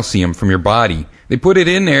depletes calcium from your body. They put it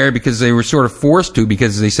in there because they were sort of forced to,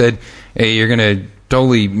 because they said, "Hey, you're gonna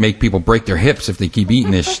totally make people break their hips if they keep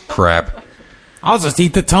eating this crap." I'll just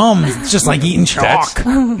eat the Tums. It's just like eating chalk.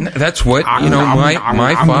 That's what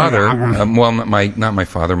my father. Well, not my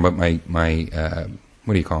father, but my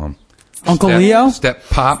what do you call him? Uncle Leo? Step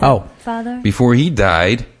pop. Oh. Father? Before he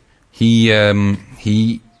died, he had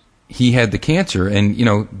the cancer,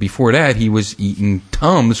 and before that he was eating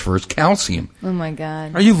Tums for his calcium. Oh my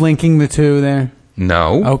God. Are you linking the two there?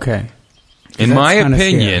 No, Okay. in That's my kinda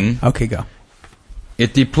opinion, scary. Okay, go.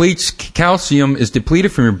 it depletes calcium is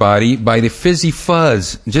depleted from your body by the fizzy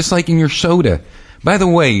fuzz, just like in your soda. By the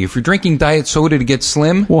way, if you're drinking diet soda to get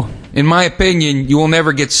slim, Well- in my opinion, you will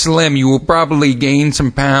never get slim. You will probably gain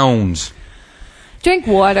some pounds. Drink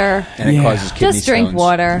water. And it Yeah. causes kidney Just drink stones.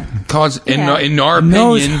 water. Cause Yeah. in our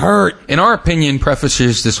Nose opinion, hurt. in our opinion,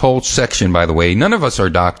 prefaces this whole section. By the way, none of us are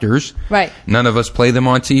doctors. Right. None of us play them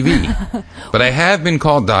on TV. But I have been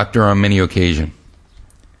called doctor on many occasions.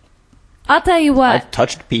 I'll tell you what. I've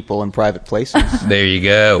touched people in private places. There you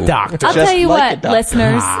go. Doctor. I'll Just tell you like a what, doctor.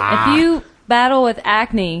 listeners. If you battle with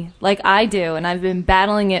acne like I do, and I've been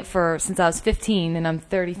battling it since I was 15, and I'm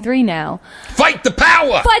 33 now. Fight the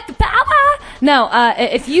power. Fight the power! No,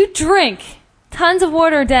 if you drink tons of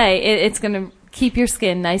water a day, it's going to keep your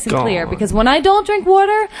skin nice and clear. Gone. Because when I don't drink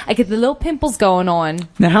water, I get the little pimples going on.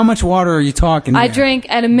 Now, how much water are you talking? I there? drink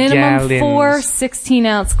at a minimum Gallons. 4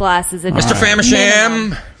 16-ounce glasses a day. Mr.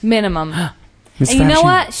 Famisham. Minimum. Miss And you know Fashion.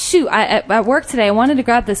 what? Shoot, at work today, I wanted to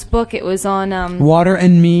grab this book. It was on... Water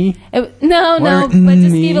and me. No, Water but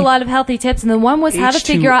just me. gave a lot of healthy tips. And the one was how to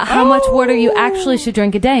figure out how much water you actually should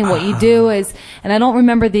drink a day. And what you do is, and I don't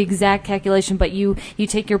remember the exact calculation, but you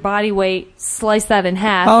take your body weight, slice that in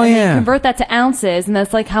half, Oh, and yeah. then convert that to ounces, and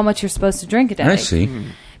that's like how much you're supposed to drink a day. I see.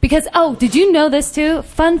 Because, did you know this too?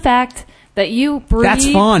 Fun fact, that you breathe...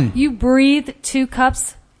 That's fun. You breathe 2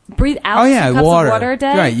 cups... Breathe out Oh yeah, 2 cups water. of water a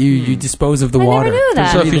day. Right, you dispose of the I never water. knew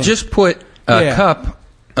that. So if you just put a Yeah. cup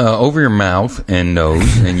over your mouth and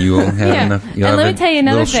nose, and you will have Yeah. enough. You'll And have let a me tell you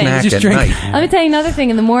another little thing. snack Just at drink. night. Let me tell you another thing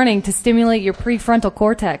in the morning to stimulate your prefrontal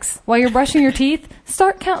cortex. While you're brushing your teeth,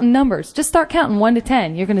 start counting numbers. Just start counting 1 to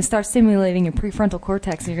 10. You're going to start stimulating your prefrontal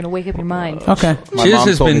cortex, and you're going to wake up your mind. Okay. My Chiz mom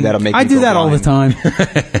has told me been- that'll make I me do go that all the blind.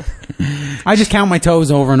 time. I just count my toes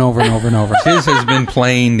over and over and over and over. Chiz has been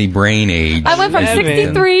playing the brain age. I went from Evan,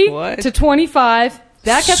 63 what? to 25.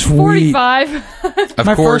 Back at Sweet. 45. Of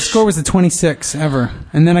My course, first score was a 26 ever,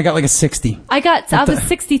 and then I got like a 60. I was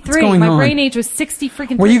 63. what's going My on? brain age was 60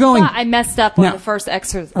 freaking. Were you going- I messed up on Now- the first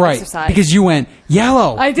exercise. Right, because you went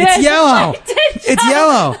yellow. I did. It's yellow. I did. It's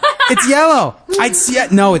yellow. It's yellow. I'd see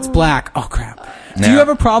it. No, it's black. Oh crap. Do you have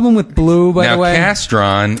a problem with blue, by now, the way?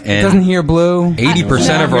 Castron It doesn't and hear blue.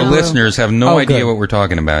 80% of our listeners have no Oh, idea good. what we're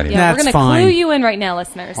talking about here. Yeah, That's we're fine. clue you in right now,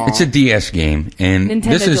 listeners. It's a DS game, and Nintendo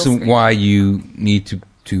this is dual screen. why you need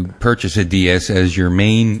to purchase a DS as your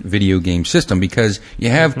main video game system, because you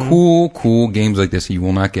have cool games like this that you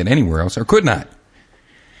will not get anywhere else, or could not,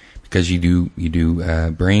 because you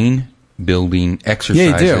do brain building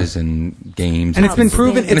exercises and games, And it's been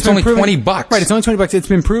proven. and it's only $20. Right, it's only $20. It's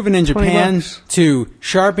been proven in Japan $20. to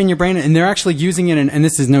sharpen your brain, and they're actually using it. And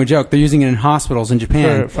this is no joke. They're using it in hospitals in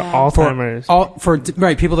Japan For Alzheimer's. for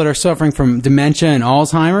people that are suffering from dementia and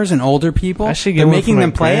Alzheimer's and older people. I should get They're one making for my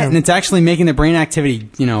them play it, gram. and it's actually making their brain activity,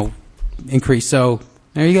 increase. So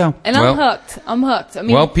there you go. And Well- I'm hooked. I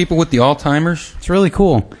mean, Well, people with the Alzheimer's, It's really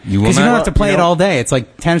cool You will because you don't not- have to play it all day. It's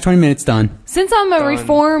like 10 or 20 minutes done. since I'm a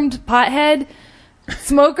reformed pothead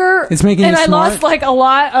smoker, It's making and you I smart? lost like a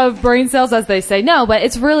lot of brain cells, as they say. No, but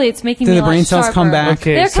it's making Do me the a lot brain cells sharper. come back?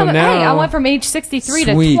 Okay, They're so coming. now Hey, I went from age 63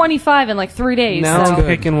 to Sweet. 25 in like 3 days. Now so. I'm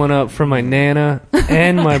picking one up for my Nana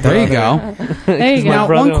and my brother. There you go. There you go. Now,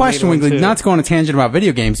 brother one will question, need one, Wiggly, too. not to go on a tangent about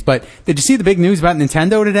video games, but did you see the big news about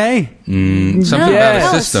Nintendo today? something No, about Yeah. a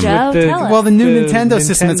tell us, system. Joe, With the- tell us. Well, the new The Nintendo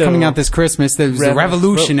system that's Nintendo coming out this Christmas, there's the Rev-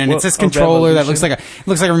 Revolution, and it's this controller that looks like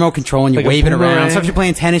a remote control, and you Like a wave it around. boomerang. So if you're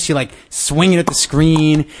playing tennis, you like swing it at the screen,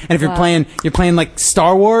 and if you're playing like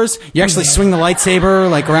Star Wars, you actually swing the lightsaber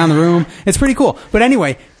like around the room. It's pretty cool. But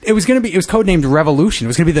anyway, it was codenamed Revolution. It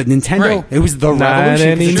was gonna be the Nintendo. Right. It was the Not Revolution.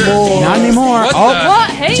 anymore. Not anymore. What Oh, the- What?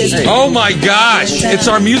 Hey. Oh my gosh! It's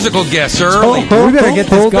our musical guest early. we better get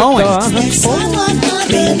this going.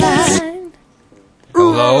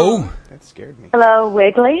 Hello. That scared me. Hello,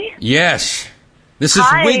 Wiggly. Yes, this is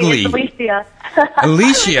Hi, Wiggly. it's Alicia.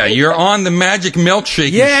 Alicia, you're on the Magic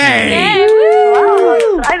Milkshake Yay! machine.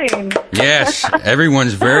 Wow, exciting. Yes,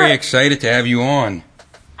 everyone's very excited to have you on.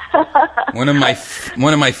 One of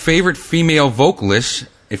my favorite female vocalists.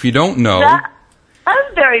 If you don't know,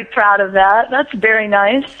 I'm very proud of that. That's very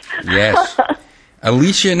nice. yes,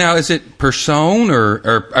 Alicia. Now, is it Persone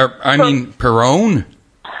or I mean Perone?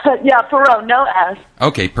 Yeah, Perone, no S.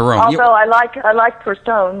 Okay, Perone. Although I like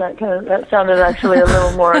Persone. That sounded actually a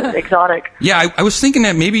little more exotic. Yeah, I was thinking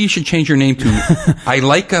that maybe you should change your name to I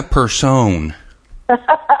like a Persone.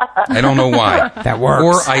 I don't know why. That works.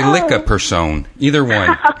 Or I lick a Persone. Either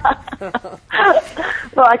one.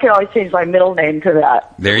 Well, I can always change my middle name to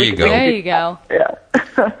that. There you go. There you go.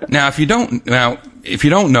 Yeah. Now, if you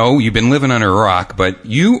don't know, you've been living under a rock, but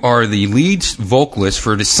you are the lead vocalist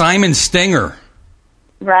for the Simon Stinger.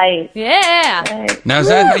 Right. Yeah. Right. Now, is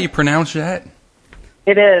that how you pronounce that?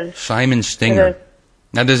 It is. Simon Stinger. It is.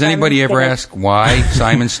 Now, does anybody ever Stinger. ask why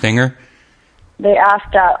Simon Stinger? They ask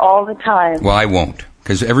that all the time. Well, I won't,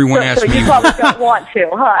 because everyone asks So me. you probably don't want to,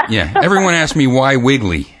 huh? Yeah, everyone asks me why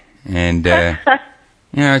Wiggly, and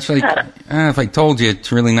it's like if I told you,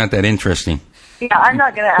 it's really not that interesting. Yeah, I'm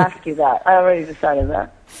not going to ask you that. I already decided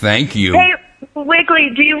that. Thank you. Hey, Wiggly,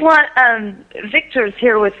 do you want Victor's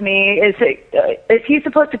here with me? Is he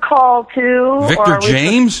supposed to call too? Victor or are we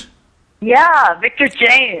James? Yeah, Victor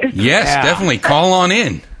James. Yes, definitely. Call on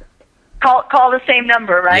in. Call the same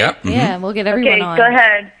number, right? Yep. mhm. Yeah, we'll get everyone Okay, on. go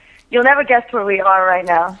ahead. You'll never guess where we are right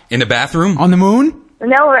now. In the bathroom? On the moon?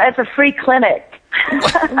 No, we're at the free clinic.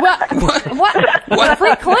 What?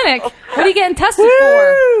 Free clinic? What are you getting tested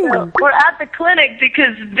for? We're at the clinic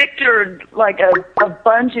because Victor, like a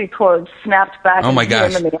bungee cord, snapped back. Oh my into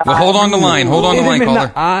gosh. him in the Well, eye. hold on the line. Hold on the line, caller.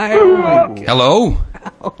 Hello.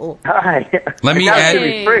 Hi. Let me That's add. gonna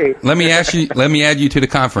be free. Let me add you to the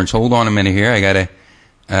conference. Hold on a minute here. I gotta.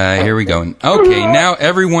 Here we go. Okay, now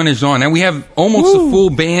everyone is on. Now we have almost a full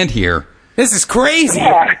band here. This is crazy.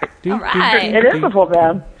 Yeah, All right. it is a full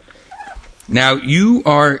band. Now you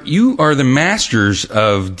are the masters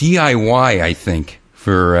of DIY, I think,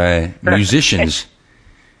 for musicians.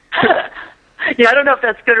 Yeah, I don't know if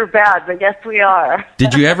that's good or bad, but yes, we are.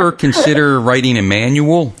 Did you ever consider writing a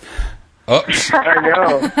manual? Oops. I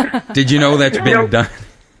know. Did you know that's been done?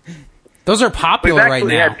 Those are We've popular right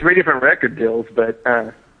actually now. had 3 different record deals, but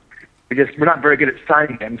we're not very good at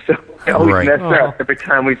signing them, so we always Right. mess up every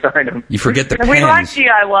time we sign them. You forget the And we like pens.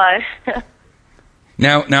 DIY.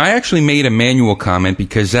 Now I actually made a manual comment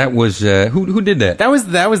because that was who did that? That was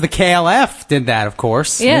the KLF did that, of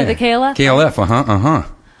course. Yeah, the KLF. KLF.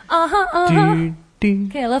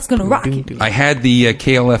 KLF's gonna rock you. I had the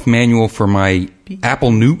KLF manual for my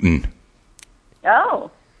Apple Newton. Oh.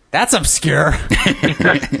 That's obscure.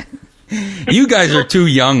 You guys are too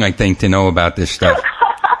young, I think, to know about this stuff.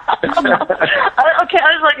 Okay, okay.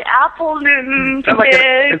 I was like, Apple Newton.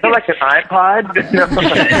 Is that like an iPod?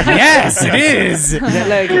 Yes, it is.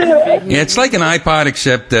 Yeah, it's like an iPod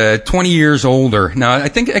except 20 years older. Now, I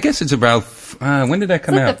guess it's about, when did that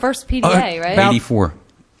come It's like out? the first PDA, right? 84.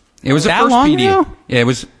 It was the That first long PDA. ago? Yeah, it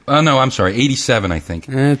was, no, I'm sorry, 87, I think.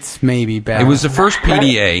 It's maybe bad. It was the first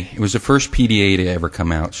PDA. It was the first PDA to ever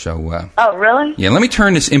come out, so, Oh, really? yeah, let me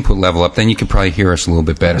turn this input level up, then you can probably hear us a little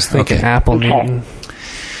bit better. Okay. Apple Newton.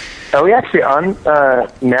 Are we actually on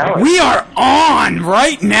now? We are on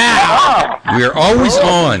right now. We are always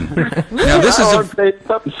on. Now, this is a say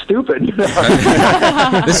something stupid.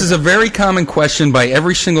 this is a very common question by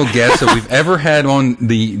every single guest that we've ever had on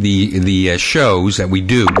the shows that we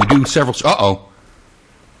do. We do several.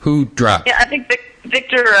 Who dropped? Yeah, I think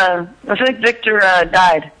Victor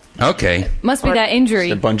died. Okay. Must be that injury.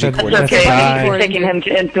 The bungee cord. That's okay. fine. We're taking him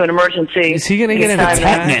into an emergency. Is he going to get into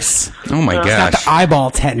Tetanus. Oh my Not gosh. the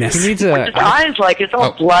eyeball tetanus. He needs His a. eyes, like, it's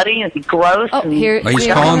all bloody and gross. Oh, and here. Oh, he's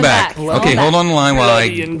we're calling back. Calling Okay, hold on the line while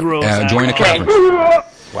Bloody and gross. I join the Okay.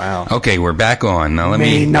 conference. Wow. Okay, we're back on. Now let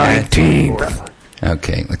May me. 19th.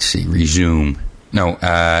 Okay, let's see. Resume. No,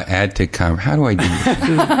 add to conference. How do I do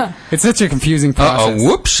this? It's such a confusing process.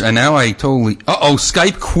 Whoops. And now I totally.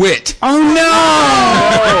 Skype quit. Oh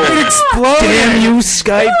no! It exploded. Damn you,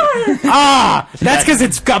 Skype. That's because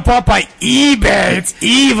it's got bought by eBay. It's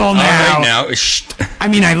evil now. All right, now. Shh. I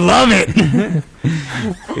mean, I love it.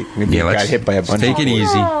 Maybe Yeah, got let's hit by a bunch take it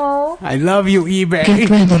easy. I love you, eBay.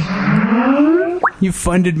 You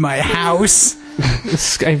funded my house.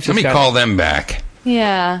 Skype just Let me got call them back.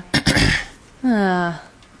 Yeah.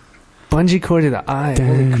 bungee cord to the eye.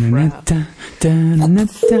 Holy crap.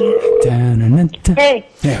 Hey,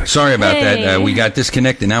 Sorry about that. Hey. We got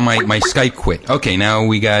disconnected. Now my Skype quit. Okay, now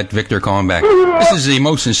we got Victor calling back. This is the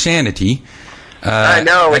most insanity. I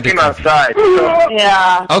know. We came outside.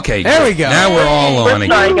 yeah. Okay, There we go. Now we're all on We're again.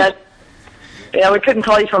 sorry, guys. Yeah, we couldn't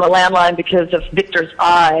call you from a landline because of Victor's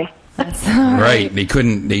eye. That's all right. Right? They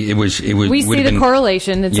couldn't. It was. We would see have the been.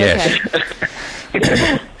 correlation. It's Yes.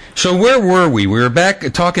 okay. So where were we? We were back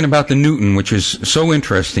talking about the Newton, which is so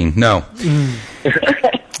interesting. No.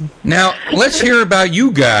 Now let's hear about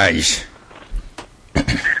you guys.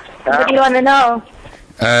 What do you want to know?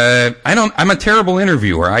 I don't. I'm a terrible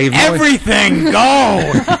interviewer. I have no Everything, go!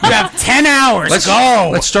 You have 10 hours, go!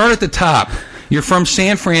 Let's start at the top. You're from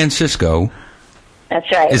San Francisco. That's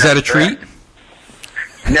right. Is that a treat?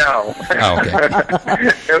 No. Oh,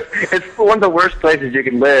 okay. It's one of the worst places you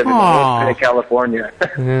can live in the whole state of California.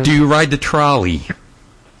 Do you ride the trolley?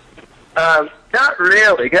 Not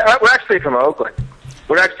really. We're actually from Oakland.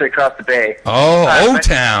 We're actually across the bay. Oh,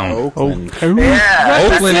 O-Town. Yeah.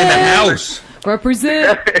 Oakland in the house.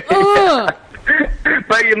 Represent.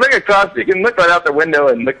 But you can look right out the window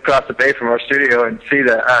and look across the bay from our studio and see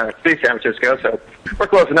see San Francisco. So we're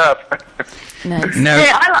close enough. Nice. Now,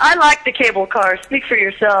 Hey, I like the cable car. Speak for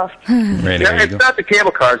yourself. right, there you It's go. not the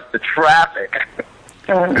cable cars; it's the traffic.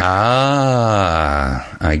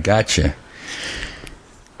 I gotcha.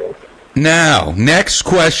 Now, next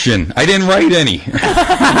question. I didn't write any.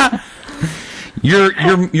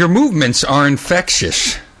 Your movements are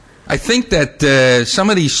infectious. I think that some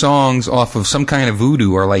of these songs off of Some Kind of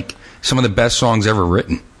Voodoo are like some of the best songs ever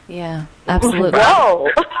written. Yeah, absolutely. Whoa.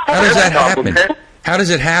 How does that happen? How does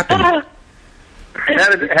it happen?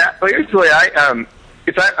 Well, usually I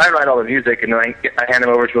write all the music and then I hand them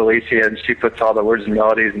over to Alicia and she puts all the words and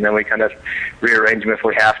melodies and then we kind of rearrange them if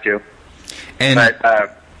we have to. And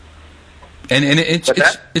But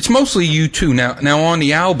it's mostly you two. Now on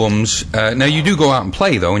the albums, now you do go out and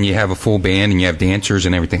play though, and you have a full band and you have dancers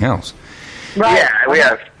and everything else. Right. yeah, we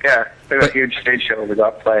have a huge stage show we go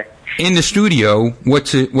out and play. In the studio,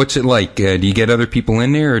 what's it like? Do you get other people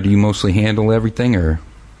in there, or do you mostly handle everything, or?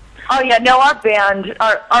 Oh yeah, no, our band,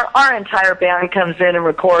 our entire band comes in and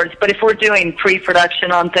records. But if we're doing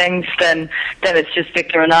pre-production on things, then it's just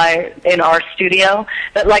Victor and I in our studio.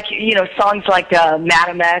 But like songs like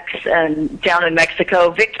Madam X and Down in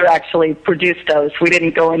Mexico, Victor actually produced those. We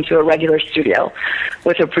didn't go into a regular studio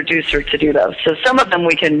with a producer to do those. So some of them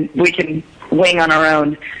we can wing on our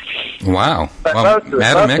own. Wow. But Well, most of the-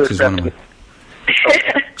 Madam most of X the is one of my.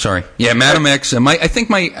 Sorry. Yeah, Madam X. I think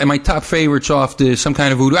my top favorites off the Some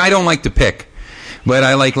Kind of Voodoo. I don't like to pick, but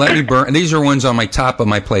I like Let Me Burn. These are ones on my top of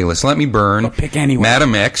my playlist. Let Me Burn. Well, pick anyone.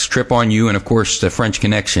 Madam X, Trip on You, and of course the French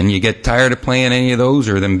Connection. You get tired of playing any of those,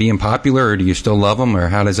 or them being popular, or do you still love them, or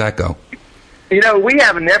how does that go? We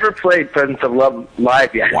have never played Presence of Love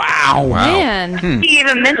live yet. Wow. Man. He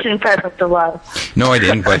even mentioned Presence of Love. No, I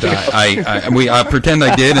didn't, but I pretend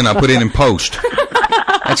I did, and I'll put it in post.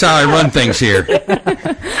 That's how I run things here. This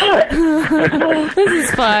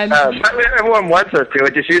is fun. Everyone wants us to.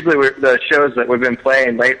 It just usually the shows that we've been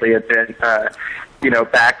playing lately have been,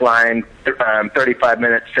 backline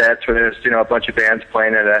 35-minute sets where there's a bunch of bands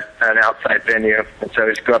playing at an outside venue, and so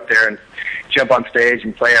we just go up there and jump on stage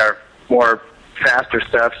and play our more faster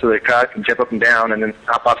stuff so the crowd can jump up and down and then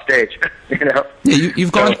hop off stage. Yeah,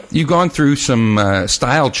 you've gone through some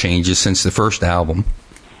style changes since the first album.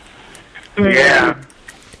 Yeah.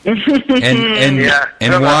 And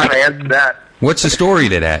why? I answer that. What's the story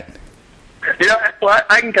to that?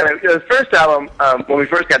 I can kind of. The first album, when we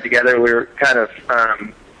first got together, we were kind of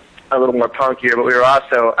a little more punkier, but we were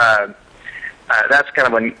also. That's kind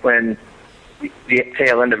of when the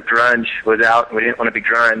tail end of grunge was out, and we didn't want to be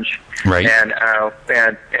grunge. Right. And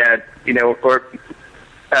or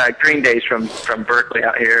Green Day's from Berkeley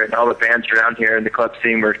out here, and all the bands around here in the club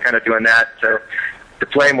scene were kind of doing that. So to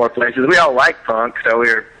play more places, we all like punk, so we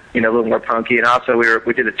were a little more punky, and also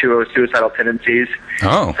we did a tour with Suicidal Tendencies.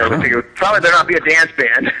 Oh. So we figured probably better not be a dance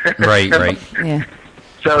band. Right. Yeah.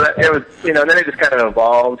 So that it was, then it just kind of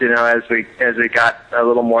evolved, as we got a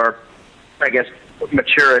little more, I guess,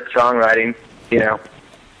 mature at songwriting, No,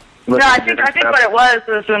 I think what it was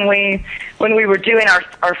when we were doing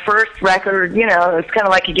our first record, it's kind of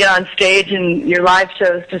like you get on stage and your live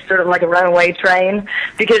show is just sort of like a runaway train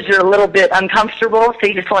because you're a little bit uncomfortable, so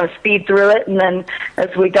you just want to speed through it. And then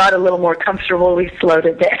as we got a little more comfortable, we slowed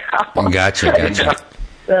it down. Gotcha.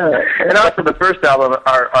 And also the first album,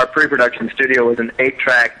 our pre-production studio was an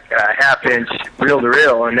 8-track, half-inch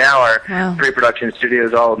reel-to-reel, and now our pre-production studio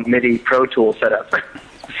is all MIDI Pro Tool setup.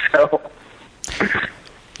 So...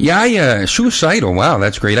 Yeah, Suicidal. Wow,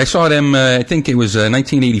 that's great. I saw them, I think it was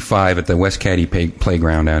 1985 at the West Caddy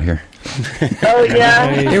Playground out here. Oh,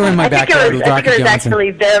 yeah. They were in my backyard with Dr. I think it was Johnson.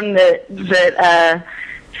 actually them that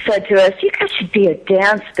said to us, you guys should be a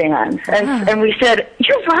dance band. And we said,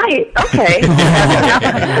 you're right. Okay.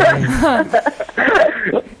 I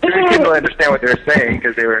couldn't really understand what they were saying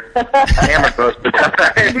because they were hammered most of the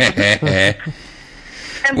time.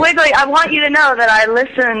 And Wiggly, I want you to know that I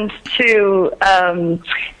listened to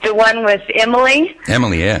the one with Emily.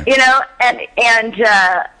 Emily, yeah.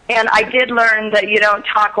 And I did learn that you don't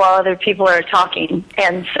talk while other people are talking,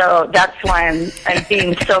 and so that's why I'm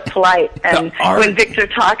being so polite. And when Victor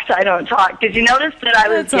talks, I don't talk. Did you notice that I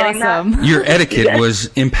was getting that? Your etiquette was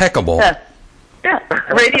impeccable. Yeah,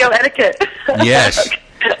 radio etiquette. Yes.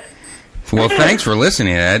 Well, thanks for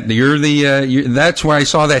listening. You're that's why I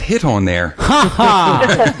saw that hit on there.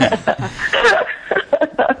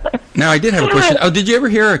 Now, I did have a question. Oh, did you ever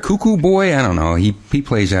hear a Cuckoo Boy? I don't know. He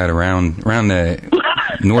plays out around the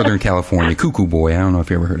Northern California. Cuckoo Boy. I don't know if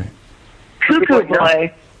you ever heard it. Cuckoo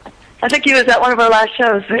Boy. I think he was at one of our last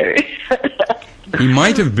shows. He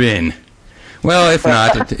might have been. Well, if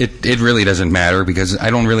not, it really doesn't matter because I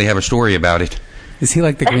don't really have a story about it. Is he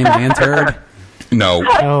like the Green Lantern? No.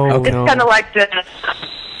 It's kind of like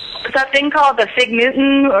what's that thing called? The Fig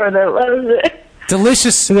Newton or what was it?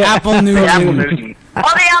 Delicious Apple Newton. The Apple Newton. Oh,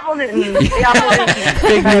 the Apple Newton. The Apple Newton.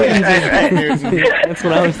 Fig Newton. That's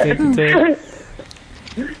what I was thinking too.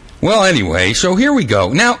 Well, anyway, so here we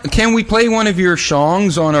go. Now, can we play one of your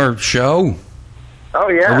songs on our show? Oh,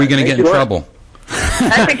 yeah. Are we going to get in trouble?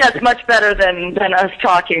 I think that's much better than us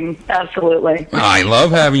talking. Absolutely. I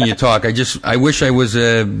love having you talk. I wish I was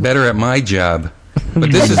better at my job.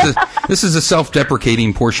 But this is the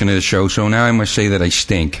self-deprecating portion of the show, so now I must say that I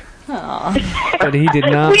stink. But he did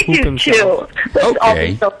not We poop do himself. too. Let's all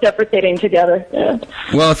be self-deprecating together. Yeah.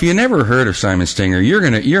 Well, if you never heard of Simon Stinger, you're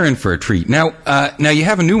in for a treat. Now you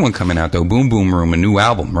have a new one coming out though, Boom Boom Room, a new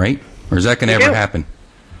album, right? Or is that going to ever happen?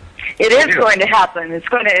 It is going to happen. It's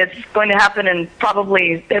going to happen, and it'll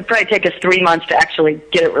probably take us 3 months to actually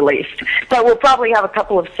get it released. But we'll probably have a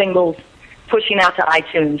couple of singles pushing out to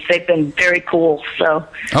iTunes. They've been very cool, so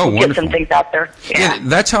we'll get some things out there. Yeah,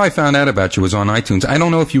 that's how I found out about you, was on iTunes. I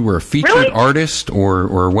don't know if you were a featured artist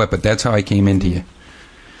or what, but that's how I came into you.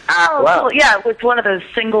 Oh, wow. Well, yeah, it was one of those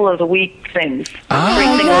single of the week things. Free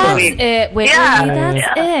single of the week. It. Wait,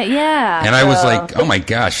 that's it, yeah. And I was like, oh my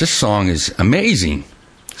gosh, this song is amazing.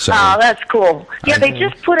 So, oh, that's cool. Yeah, they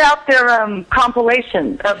just put out their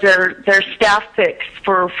compilation of their staff picks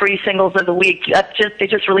for free singles of the week. They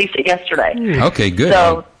just released it yesterday. Okay, good.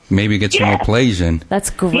 So, maybe get some more plays in. That's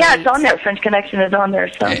great. Yeah, it's on there. French Connection is on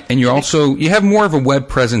there. So. And you have more of a web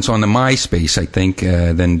presence on the MySpace, I think,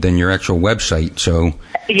 than your actual website. So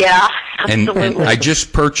yeah, absolutely. And I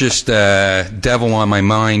just purchased Devil on My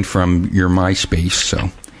Mind from your MySpace. So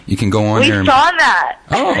You can go on We there. And, saw that.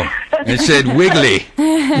 oh, it said Wiggly.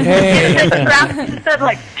 It said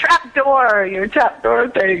like trapdoor, your trapdoor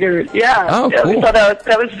thing. Or, yeah. Oh, Yeah, we cool. thought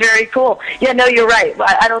that was very cool. Yeah, no, you're right.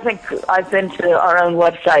 I don't think I've been to our own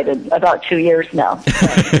website in about 2 years now.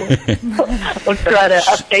 We'll try to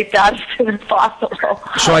update that as soon as possible.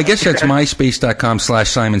 So I guess that's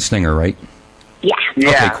myspace.com/Simon Stinger, right? Yeah.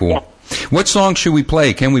 Okay, cool. What song should we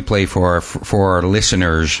play? Can we play for our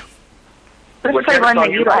listeners? Let's play one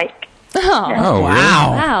that you like. Oh,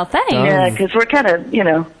 Wow, thanks. Yeah, because we're kind of,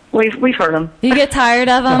 we've heard them. You get tired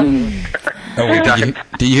of them? Oh, wait,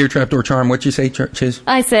 did you hear Trapdoor Charm? What'd you say, Chiz?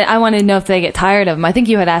 I said I wanted to know if they get tired of them. I think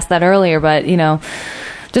you had asked that earlier, but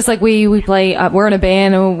just like we play, we're in a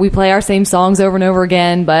band and we play our same songs over and over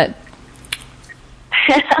again. But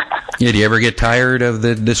Yeah, do you ever get tired of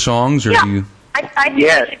the songs, or do you? I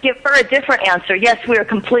to give her a different answer. Yes, we are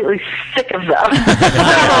completely sick of them.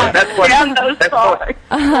 That's what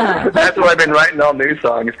That's why I've been writing all new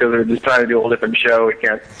songs, because we're just trying to do a whole different show. We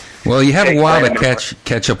can't. Well, you have a while to Anymore.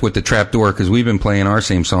 catch up with the Trapdoor, because we've been playing our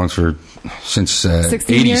same songs since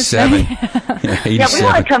 16 years. 87. Yeah, we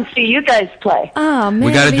want to come see you guys play. oh man,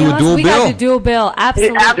 We gotta that'd be do a awesome. dual We bill. got to do a bill.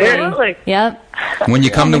 Absolutely. Absolutely. Yep. When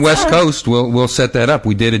you come to West Coast, we'll set that up.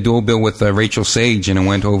 We did a dual bill with Rachel Sage, and it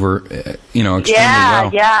went over, extremely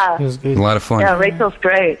well. Yeah. It was A good. lot of fun. Yeah, Rachel's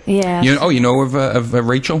great. Yeah. You know of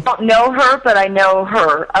Rachel? I don't know her, but I know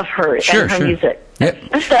her of her Sure, and her sure. music. Yep.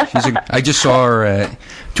 I just saw her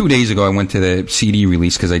 2 days ago. I went to the CD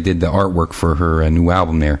release because I did the artwork for her new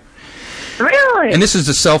album there. Really? And this is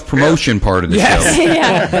the self-promotion part of the show,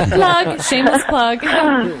 Yeah. Plug. Shameless plug.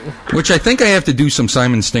 which I think I have to do some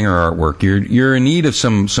Simon Stinger artwork. You're in need of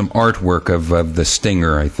some artwork of the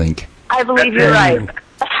Stinger, I think. I believe you're right.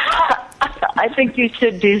 I think you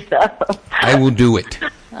should do so. I will do it.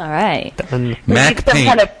 All right. Mac Some Paint.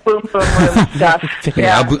 kind of boom boom room stuff.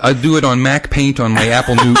 Yeah, I'll do it on Mac Paint on my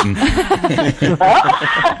Apple Newton.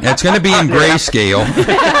 It's going to be in grayscale.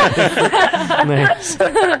 Nice.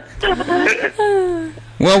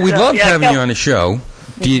 Well, we'd love Yeah, having no. you on the show.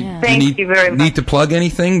 Do you, Yeah. Thank you very much. need to plug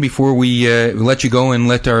anything before we let you go and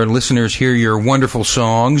let our listeners hear your wonderful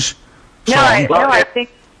songs? No, I think.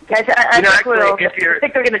 Guys, I You know, think actually, I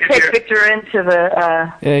think we're going to take Victor into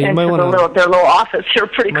the you might wanna- their little office here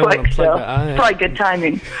pretty might wanna quick. plug So that out, yeah. probably good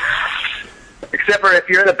timing. Except for if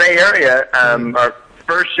you're in the Bay Area, our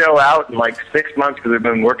first show out in like 6 months, because we've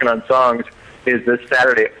been working on songs, is this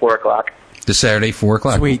Saturday at 4:00. This Saturday, 4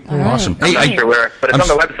 o'clock. Sweet. Awesome. All Hey, I'm not sure where, but it's I'm on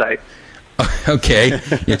the website. Okay.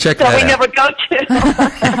 Yeah, check So that we out. never go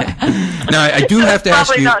to. Now, I do have to ask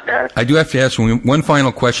Probably you. not there. I do have to ask you one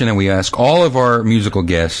final question that we ask all of our musical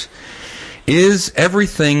guests: is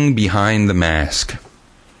everything behind the mask?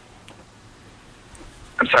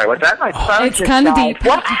 I'm sorry, what's that? My phone It's just kind of died. deep.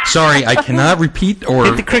 What? Sorry, I cannot repeat or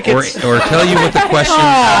Hit the crickets. or tell you what the question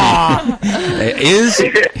is.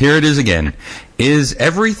 Here it is again. Is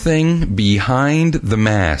everything behind the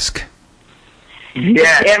mask?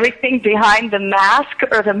 Yeah. Everything behind the mask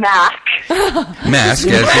or the mask? Mask,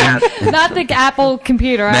 as in Not the Apple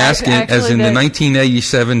computer. mask, actually as in the the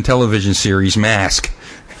 1987 television series Mask.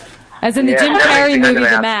 As in the Yeah, Jim everything Carrey behind movie,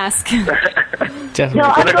 the The Mask. Definitely. No,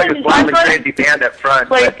 It I'm looks like going a wildly to crazy band up front.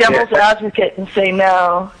 play but, devil's yeah. advocate and say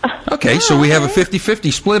no. Okay, so we have a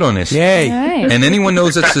 50-50 split on this. Yay. All right. And anyone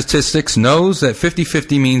knows that statistics knows that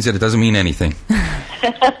 50-50 means that it doesn't mean anything.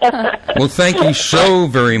 Well, thank you so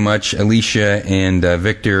very much, Alicia and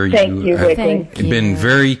Victor. Thank you, have Ricky. Thank you. been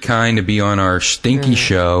very kind to be on our stinky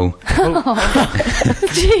show.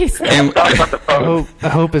 Jeez. And Talk about the phone. I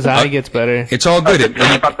hope his eye gets better. it's all good.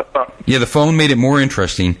 Talk about the phone. Yeah, the phone made it more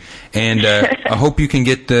interesting. And I hope you can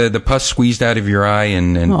get the pus squeezed out of your eye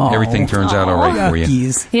and Aw. everything turns out all right for you.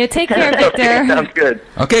 Yuckies. Yeah, take care, Okay, Victor. sounds good.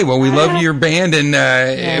 Okay, well, we love your band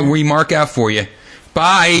and we mark out for you.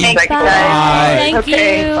 Bye. Thank you, Bye. guys. Thank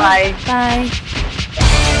Okay, you. bye. Bye.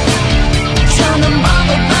 Turn the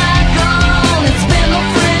mama back on. It's been a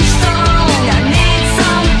French song. I need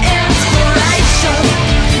some inspiration.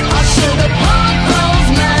 I should have put those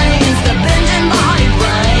names that bend in my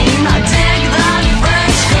brain. I dig that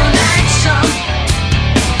French connection.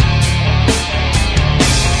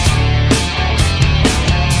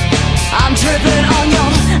 I'm tripping on your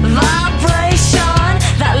vibration,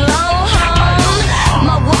 that low hum.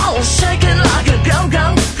 My wall's shaking like a go-go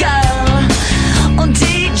girl. On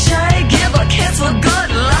DJ, give a kiss for good.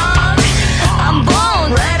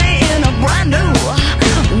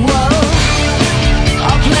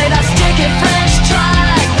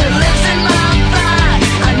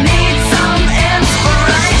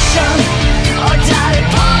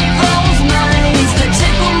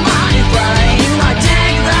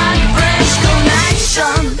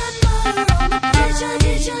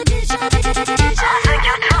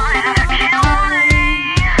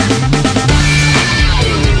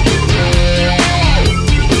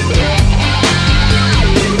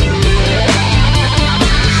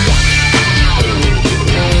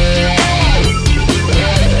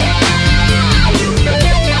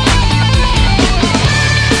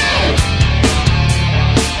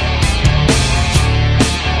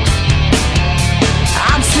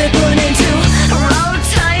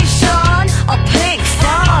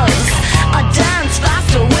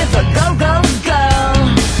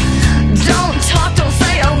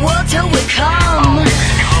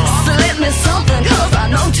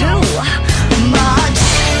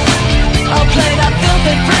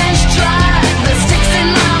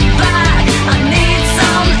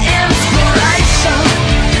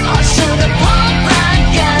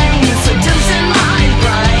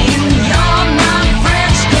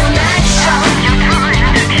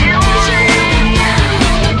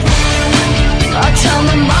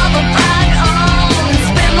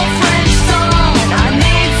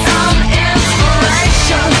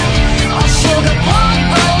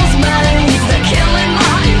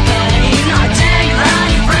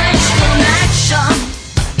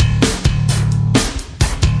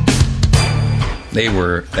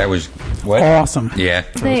 That was what? Awesome. Yeah.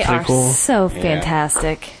 They are cool. so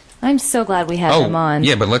fantastic. I'm so glad we had them on.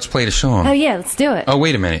 yeah, but let's play the song. Oh, yeah, let's do it. Oh,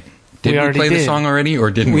 wait a minute. Did we already play the did. song already, or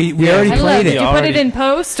didn't we? We already played Did it. you put it in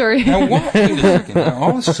post, or? Now, wait a second. Now, all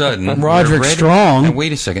of a sudden, Roderick we're red. Strong. Now,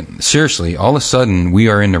 wait a second. Seriously, all of a sudden, we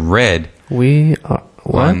are in the red. We are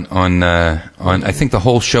what? On I think the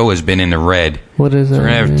whole show has been in the red. What is So that? we're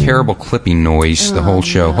gonna have terrible clipping noise the whole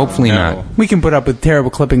show. Hopefully not. We can put up with terrible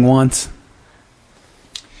clipping once.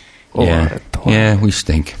 Yeah, yeah, we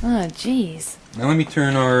stink. Oh, jeez. Now let me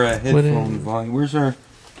turn our headphone volume. Where's our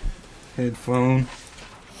headphone?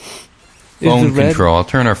 Phone control. I'll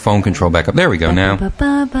turn our phone control back up. There we go. Now,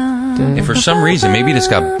 if for some reason maybe this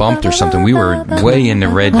got bumped or something, we were way in the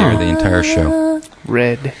red there the entire show.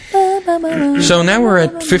 Red. So now we're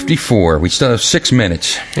at 54. We still have 6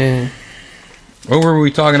 minutes. Yeah. What were we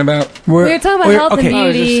talking about? We were talking about health and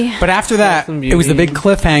beauty. But after that, it was the big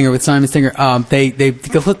cliffhanger with Simon Stinger. The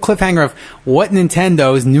cliffhanger of what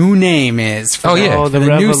Nintendo's new name is. For the new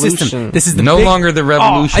Revolution. system. This is the No big- longer the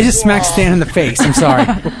Revolution. I just smacked Stan in the face. I'm sorry.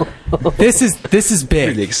 This is big.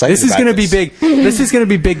 Pretty excited This is about going to be this. big. This is going to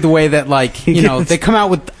be big the way that they come out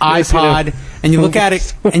with iPod and you look at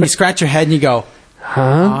it and you scratch your head and you go,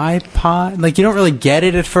 iPod? Like you don't really get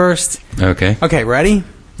it at first. Okay. Okay, ready?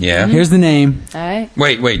 Yeah. Here's the name. All right.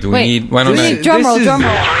 Wait. Do we need? Why don't I? Drum roll.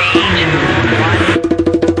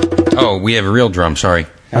 Oh, we have a real drum. Sorry.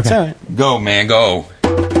 That's all right. Go, man, go.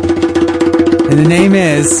 And the name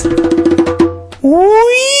is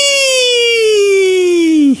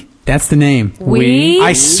Wii. That's the name. Wii?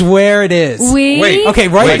 I swear it is. Wii? Wait. Okay,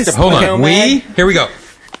 right. Wait. Hold on. We. Here we go.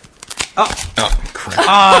 Oh,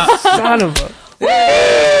 crap. Son of a.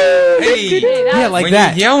 Hey. Yeah, like When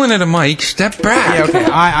that. you're yelling at a mic, step back. Yeah, okay.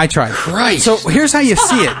 I tried. Christ. So here's how you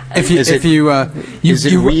see it. Is it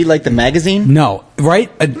Wii like the magazine? No, write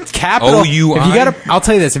a capital. O-U-I? If you got I'll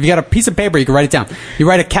tell you this. If you got a piece of paper, you can write it down. You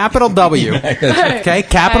write a capital W. Okay,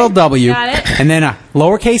 capital Right. W, Got it. and then a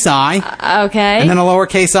lowercase I, Okay. and then a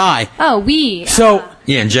lowercase I. Oh, we. So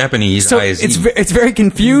Yeah, in Japanese, So I is it's E. it's very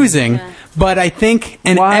confusing, but I think,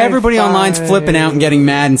 and Wi-Fi. everybody online's flipping out and getting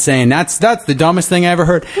mad and saying that's the dumbest thing I ever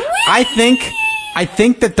heard. I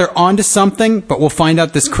think that they're onto something, but we'll find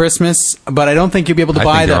out this Christmas. But I don't think you'll be able to I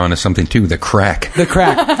buy think they're onto something too. The crack. the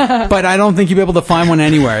crack. But I don't think you'll be able to find one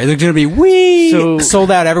anywhere. They're going to be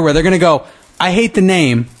sold out everywhere. They're going to go, I hate the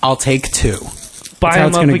name. I'll take two. Buy how them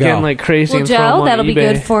it's up gonna again go. like crazy. Well, and throw 'em Joe, on that'll be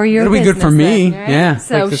eBay. good for your It'll be good for business me, then, right? yeah.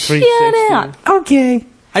 So Like the shut 360. out. Okay.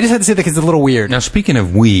 I just had to say that because it's a little weird. Now, speaking of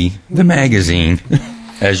Wii, the magazine,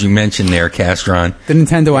 as you mentioned there, Castron, The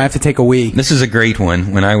Nintendo, I have to take a Wii. this is a great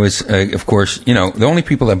one. When I was, of course, the only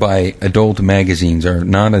people that buy adult magazines are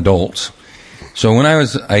non-adults. So when I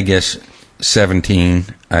was, I guess, 17,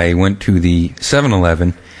 I went to the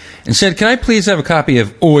 7-Eleven and said, "Can I please have a copy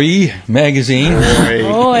of Oi magazine?"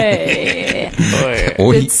 Boy.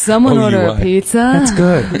 Oi, Did someone order a OUI. pizza? That's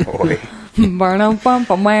good.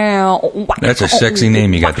 That's a sexy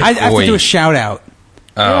name you got there. I have Oi. to do a shout out.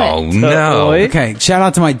 Oh, Do it. no. Oi. Okay, shout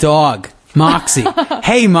out to my dog, Moxie.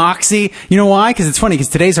 Hey, Moxie. You know why? Because it's funny, because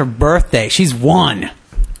today's her birthday. She's 1.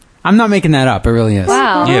 I'm not making that up. It really is.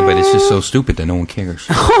 Wow. Yeah, but it's just so stupid that no one cares.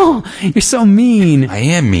 Oh, you're so mean. I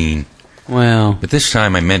am mean, Well, but this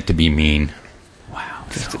time I meant to be mean.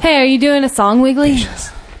 Hey, are you doing a song, Wiggly?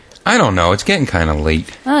 I don't know. It's getting kind of late.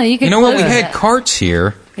 Oh, you could. You know what? We close had it. carts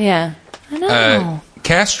here, Yeah. I know.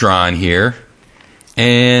 Castron here,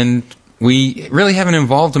 and we really haven't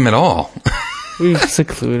involved him at all. We've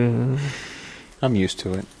secluded. I'm used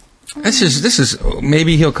to it. This is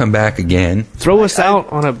maybe he'll come back again Throw us out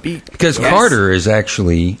on a beat. because Carter is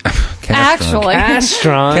actually Castron. Actually.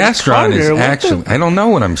 Castron. Castron is Carter, what actually. I don't know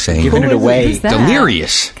what I'm saying. Giving it away. Who's that?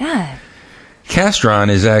 Delirious. God. Castron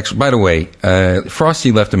is actually. By the way,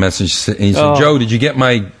 Frosty left a message. He said, Oh. "Joe, did you get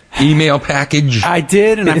my email package?" I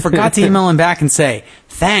did, and I forgot to email him back and say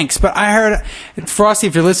thanks. But I heard, Frosty,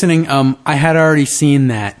 if you're listening, I had already seen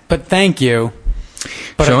that. But thank you.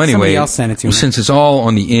 But So anyway, somebody else sent it to me. since it's all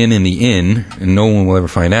on the in and the in, and no one will ever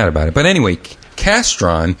find out about it. But anyway,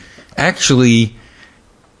 Castron actually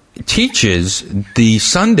teaches the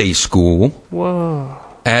Sunday school Whoa.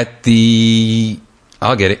 at the,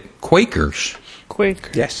 I'll get it, Quakers.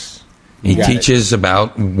 Quick. Yes. He Got it. teaches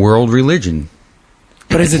about world religion.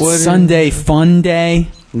 But is it What is- Sunday Fun Day?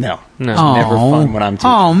 No. No. Oh. Never fun when I'm teaching.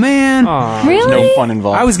 Oh man, Aw. Really? No fun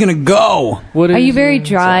involved. I was gonna go. What Are is you very it?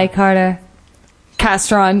 dry, Carter?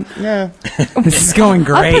 Castron. Yeah. This is going I'm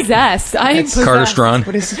great. possessed. I am possessed. Carterstron.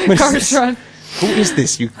 What is this? Carterstron. Who is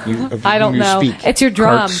this? You of I don't whom you know. speak? It's your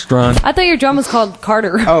drum. Strawn. I thought your drum was called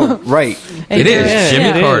Carter. Oh, right. It is. Yeah, Jimmy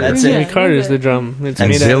it is. Carter. That's Jimmy it. Carter's the drum. It's And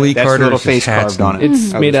made Zilly That's Carter's a little his face hats carved on it.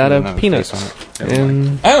 It's I made was out thinking of a peanuts. face on it. Never mind.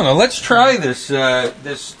 and I don't know. Let's try this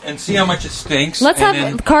and see how much it stinks. Let's and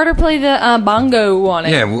have Carter play the bongo on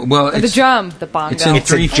it. Yeah, well, Or the it's, drum. The bongo. it's in It's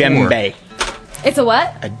a 3/4. djembe. It's a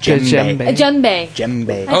what? A djembe. A djembe.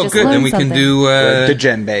 Djembe. I Oh, just good. Then learned we can something. do The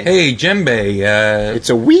djembe. Hey, djembe. It's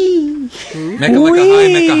a wee. Make a like a high,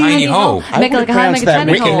 make a hiney ho. I Make it would like a high, pronounce make a that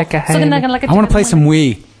tiny wicked. hole. Like a So then hand. like a I want to play some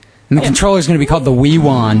Wii. And the controller's going to be called the Wii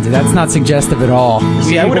Wand. That's not suggestive at all.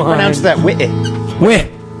 See, I would have pronounced that wee. Wii.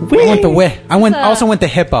 I want the Wii. Also went the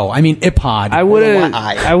hippo. I mean, iPod. I would have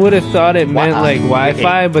Why? I would have thought it meant Why? like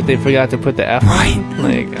Wi-Fi, but they forgot to put the F on.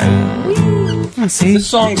 Like See? This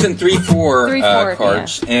song's in 3/4 3/4,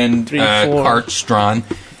 carts and 3/4. carts drawn,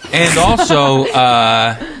 and also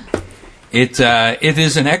it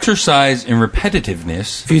is an exercise in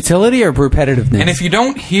repetitiveness. Futility or repetitiveness? And if you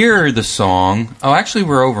don't hear the song, actually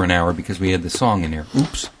we're over an hour because we had the song in there.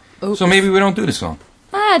 Oops. So maybe we don't do the song.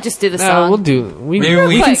 Just do the no, song. we'll do. Maybe Real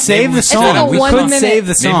we quick. can save the It's song. like a we 1 could minute. save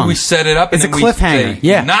the song. Maybe we set it up. It's and a then we cliffhanger. say,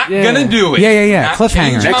 Yeah. Not Yeah. gonna do it. Yeah. Not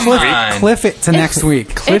Cliffhanger. change my mind. Cliff it to next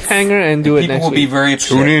week. cliffhanger and do it People next will be week. very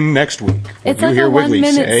upset. Tune in next week. It's You like hear a Wiggly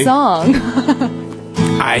 1 minute say, song.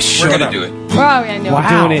 I We're should gonna do it. Oh, I know.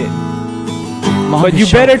 Wow. Doing it. But you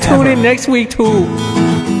better tune in next week too,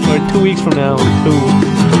 or 2 weeks from now too.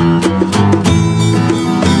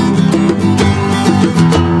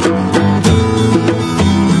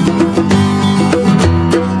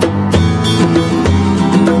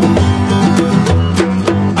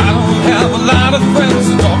 I don't have a lot of friends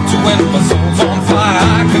to talk to when my soul's on fire.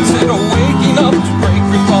 I consider waking up to break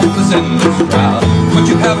free from this endless drought. What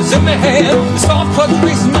you have is in the hand, the soft touch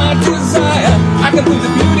reaches my desire. I can think the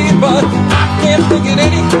beauty, but I can't think it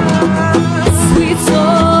any. Sweet soul.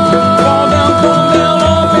 Fall down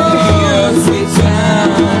on me, sweet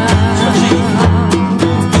sound.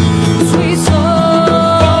 Sweet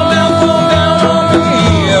soul. Fall down on me,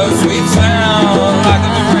 sweet sound like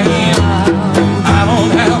the rain. I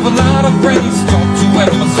don't have a lot of friends to talk to when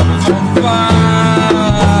my soul's on fire.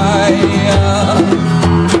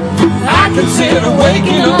 I consider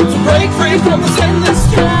waking up to break free from this endless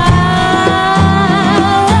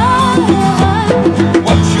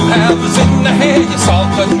what you have is in the head, your salt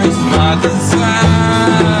touches my desire.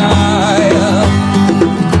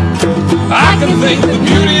 I can think the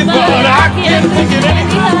beauty, but I can't think it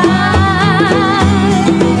anyhow.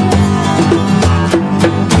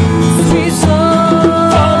 Sweet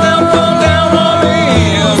soul. Fall down on me,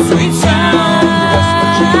 sweet sound.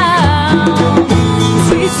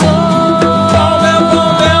 Sweet soul. Fall down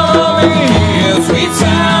on me, sweet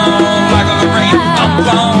sound. Like the rain, I'm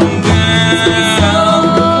falling down.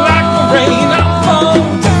 Like the rain, I'm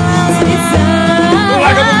falling down. Sweet sound.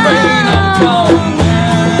 Like the rain, I'm falling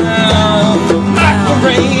down. Like the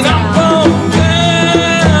rain, I'm falling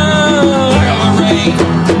down. Like the rain.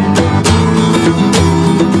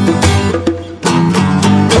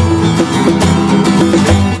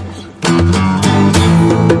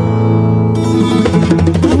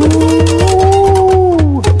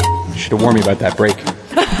 Should have warned me about that break.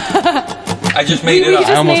 I just made it We up.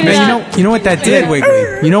 just made it Man, up. you know what that did,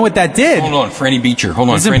 Wiggly? You know what that did? Hold on, Franny Beecher. Hold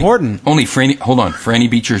on, It's Franny. important. Only Franny. Hold on, Franny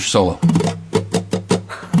Beecher's solo.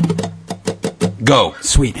 Go.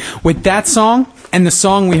 Sweet. With that song and the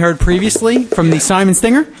song we heard previously from the Simon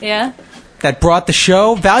Stinger Yeah. that brought the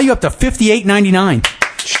show value up to $58.99.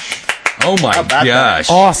 Oh my about gosh.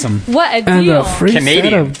 Awesome. What a And deal. a free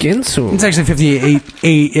Canadian. set of Ginsu. It's actually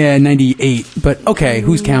 $58.98, but okay,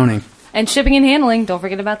 who's counting? And shipping and handling. Don't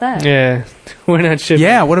forget about that. Yeah, we're not shipping.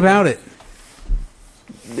 Yeah, what about it?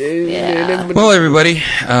 Yeah. Well, everybody.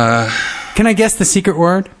 Can I guess the secret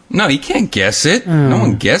word? No, you can't guess it. No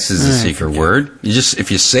one guesses the secret word. You just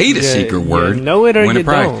if you say the Yeah, secret you word, know it or win a you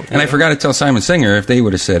prize. don't. And I forgot to tell Simon Singer if they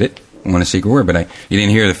would have said it, won a secret word. But you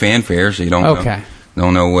didn't hear the fanfare, so you don't Okay. know.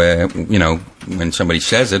 Don't know, when somebody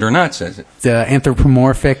says it or not says it. The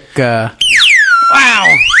anthropomorphic. Wow,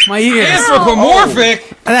 my ears. Anthropomorphic.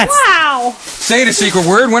 That's Wow. Say the secret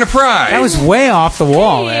word, win a prize. that was way off the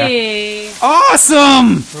wall there. Hey.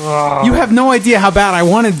 Awesome! You have no idea how bad I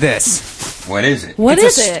wanted this. What is it? What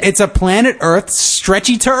it's is a, it? It's a Planet Earth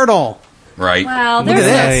stretchy turtle. Right. Wow, Look there's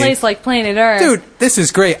at no this. place like Planet Earth. Dude, this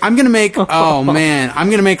is great. I'm gonna make. Oh man, I'm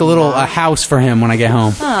gonna make a house for him when I get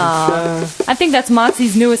home. Aw. I think that's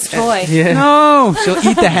Moxie's newest toy. Yeah. No, she'll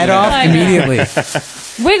eat the head off I know. immediately.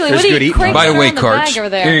 Wiggly, what are good you eating. cranking By the way, around the Carts. bag over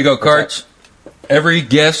there? Here you go, Carts. Every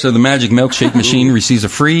guest of the Magic Milkshake Machine receives a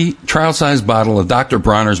free trial-sized bottle of Dr.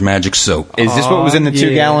 Bronner's Magic Soap. Is this what was in the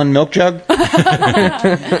 2-gallon milk jug?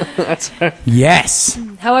 Yes.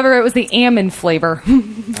 However, it was the almond flavor. Save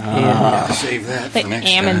that The for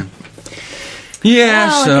next almond. time. Yeah,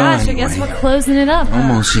 Oh, so gosh, I anyway. guess we're closing it up. huh?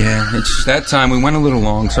 Almost, yeah. It's that time. We went a little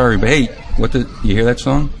long. Sorry, but hey, you hear that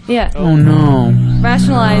song? Yeah. Oh, no.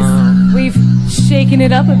 Rationalize. We've shaken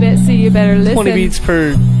it up a bit, so you better listen. 20 beats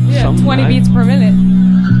per. Yeah, something, 20 right? beats per minute.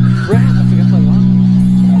 Crap, I forgot my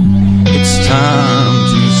line. It's time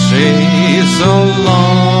to say so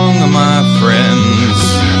long, my friends.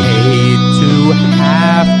 Hate to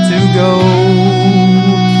have to go.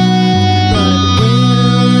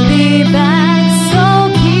 We'll be back,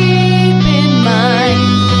 so keep in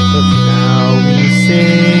mind. But now we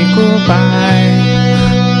say goodbye.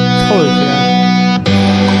 Totally forgot.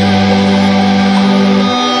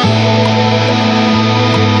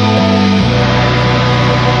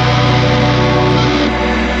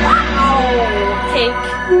 Cake.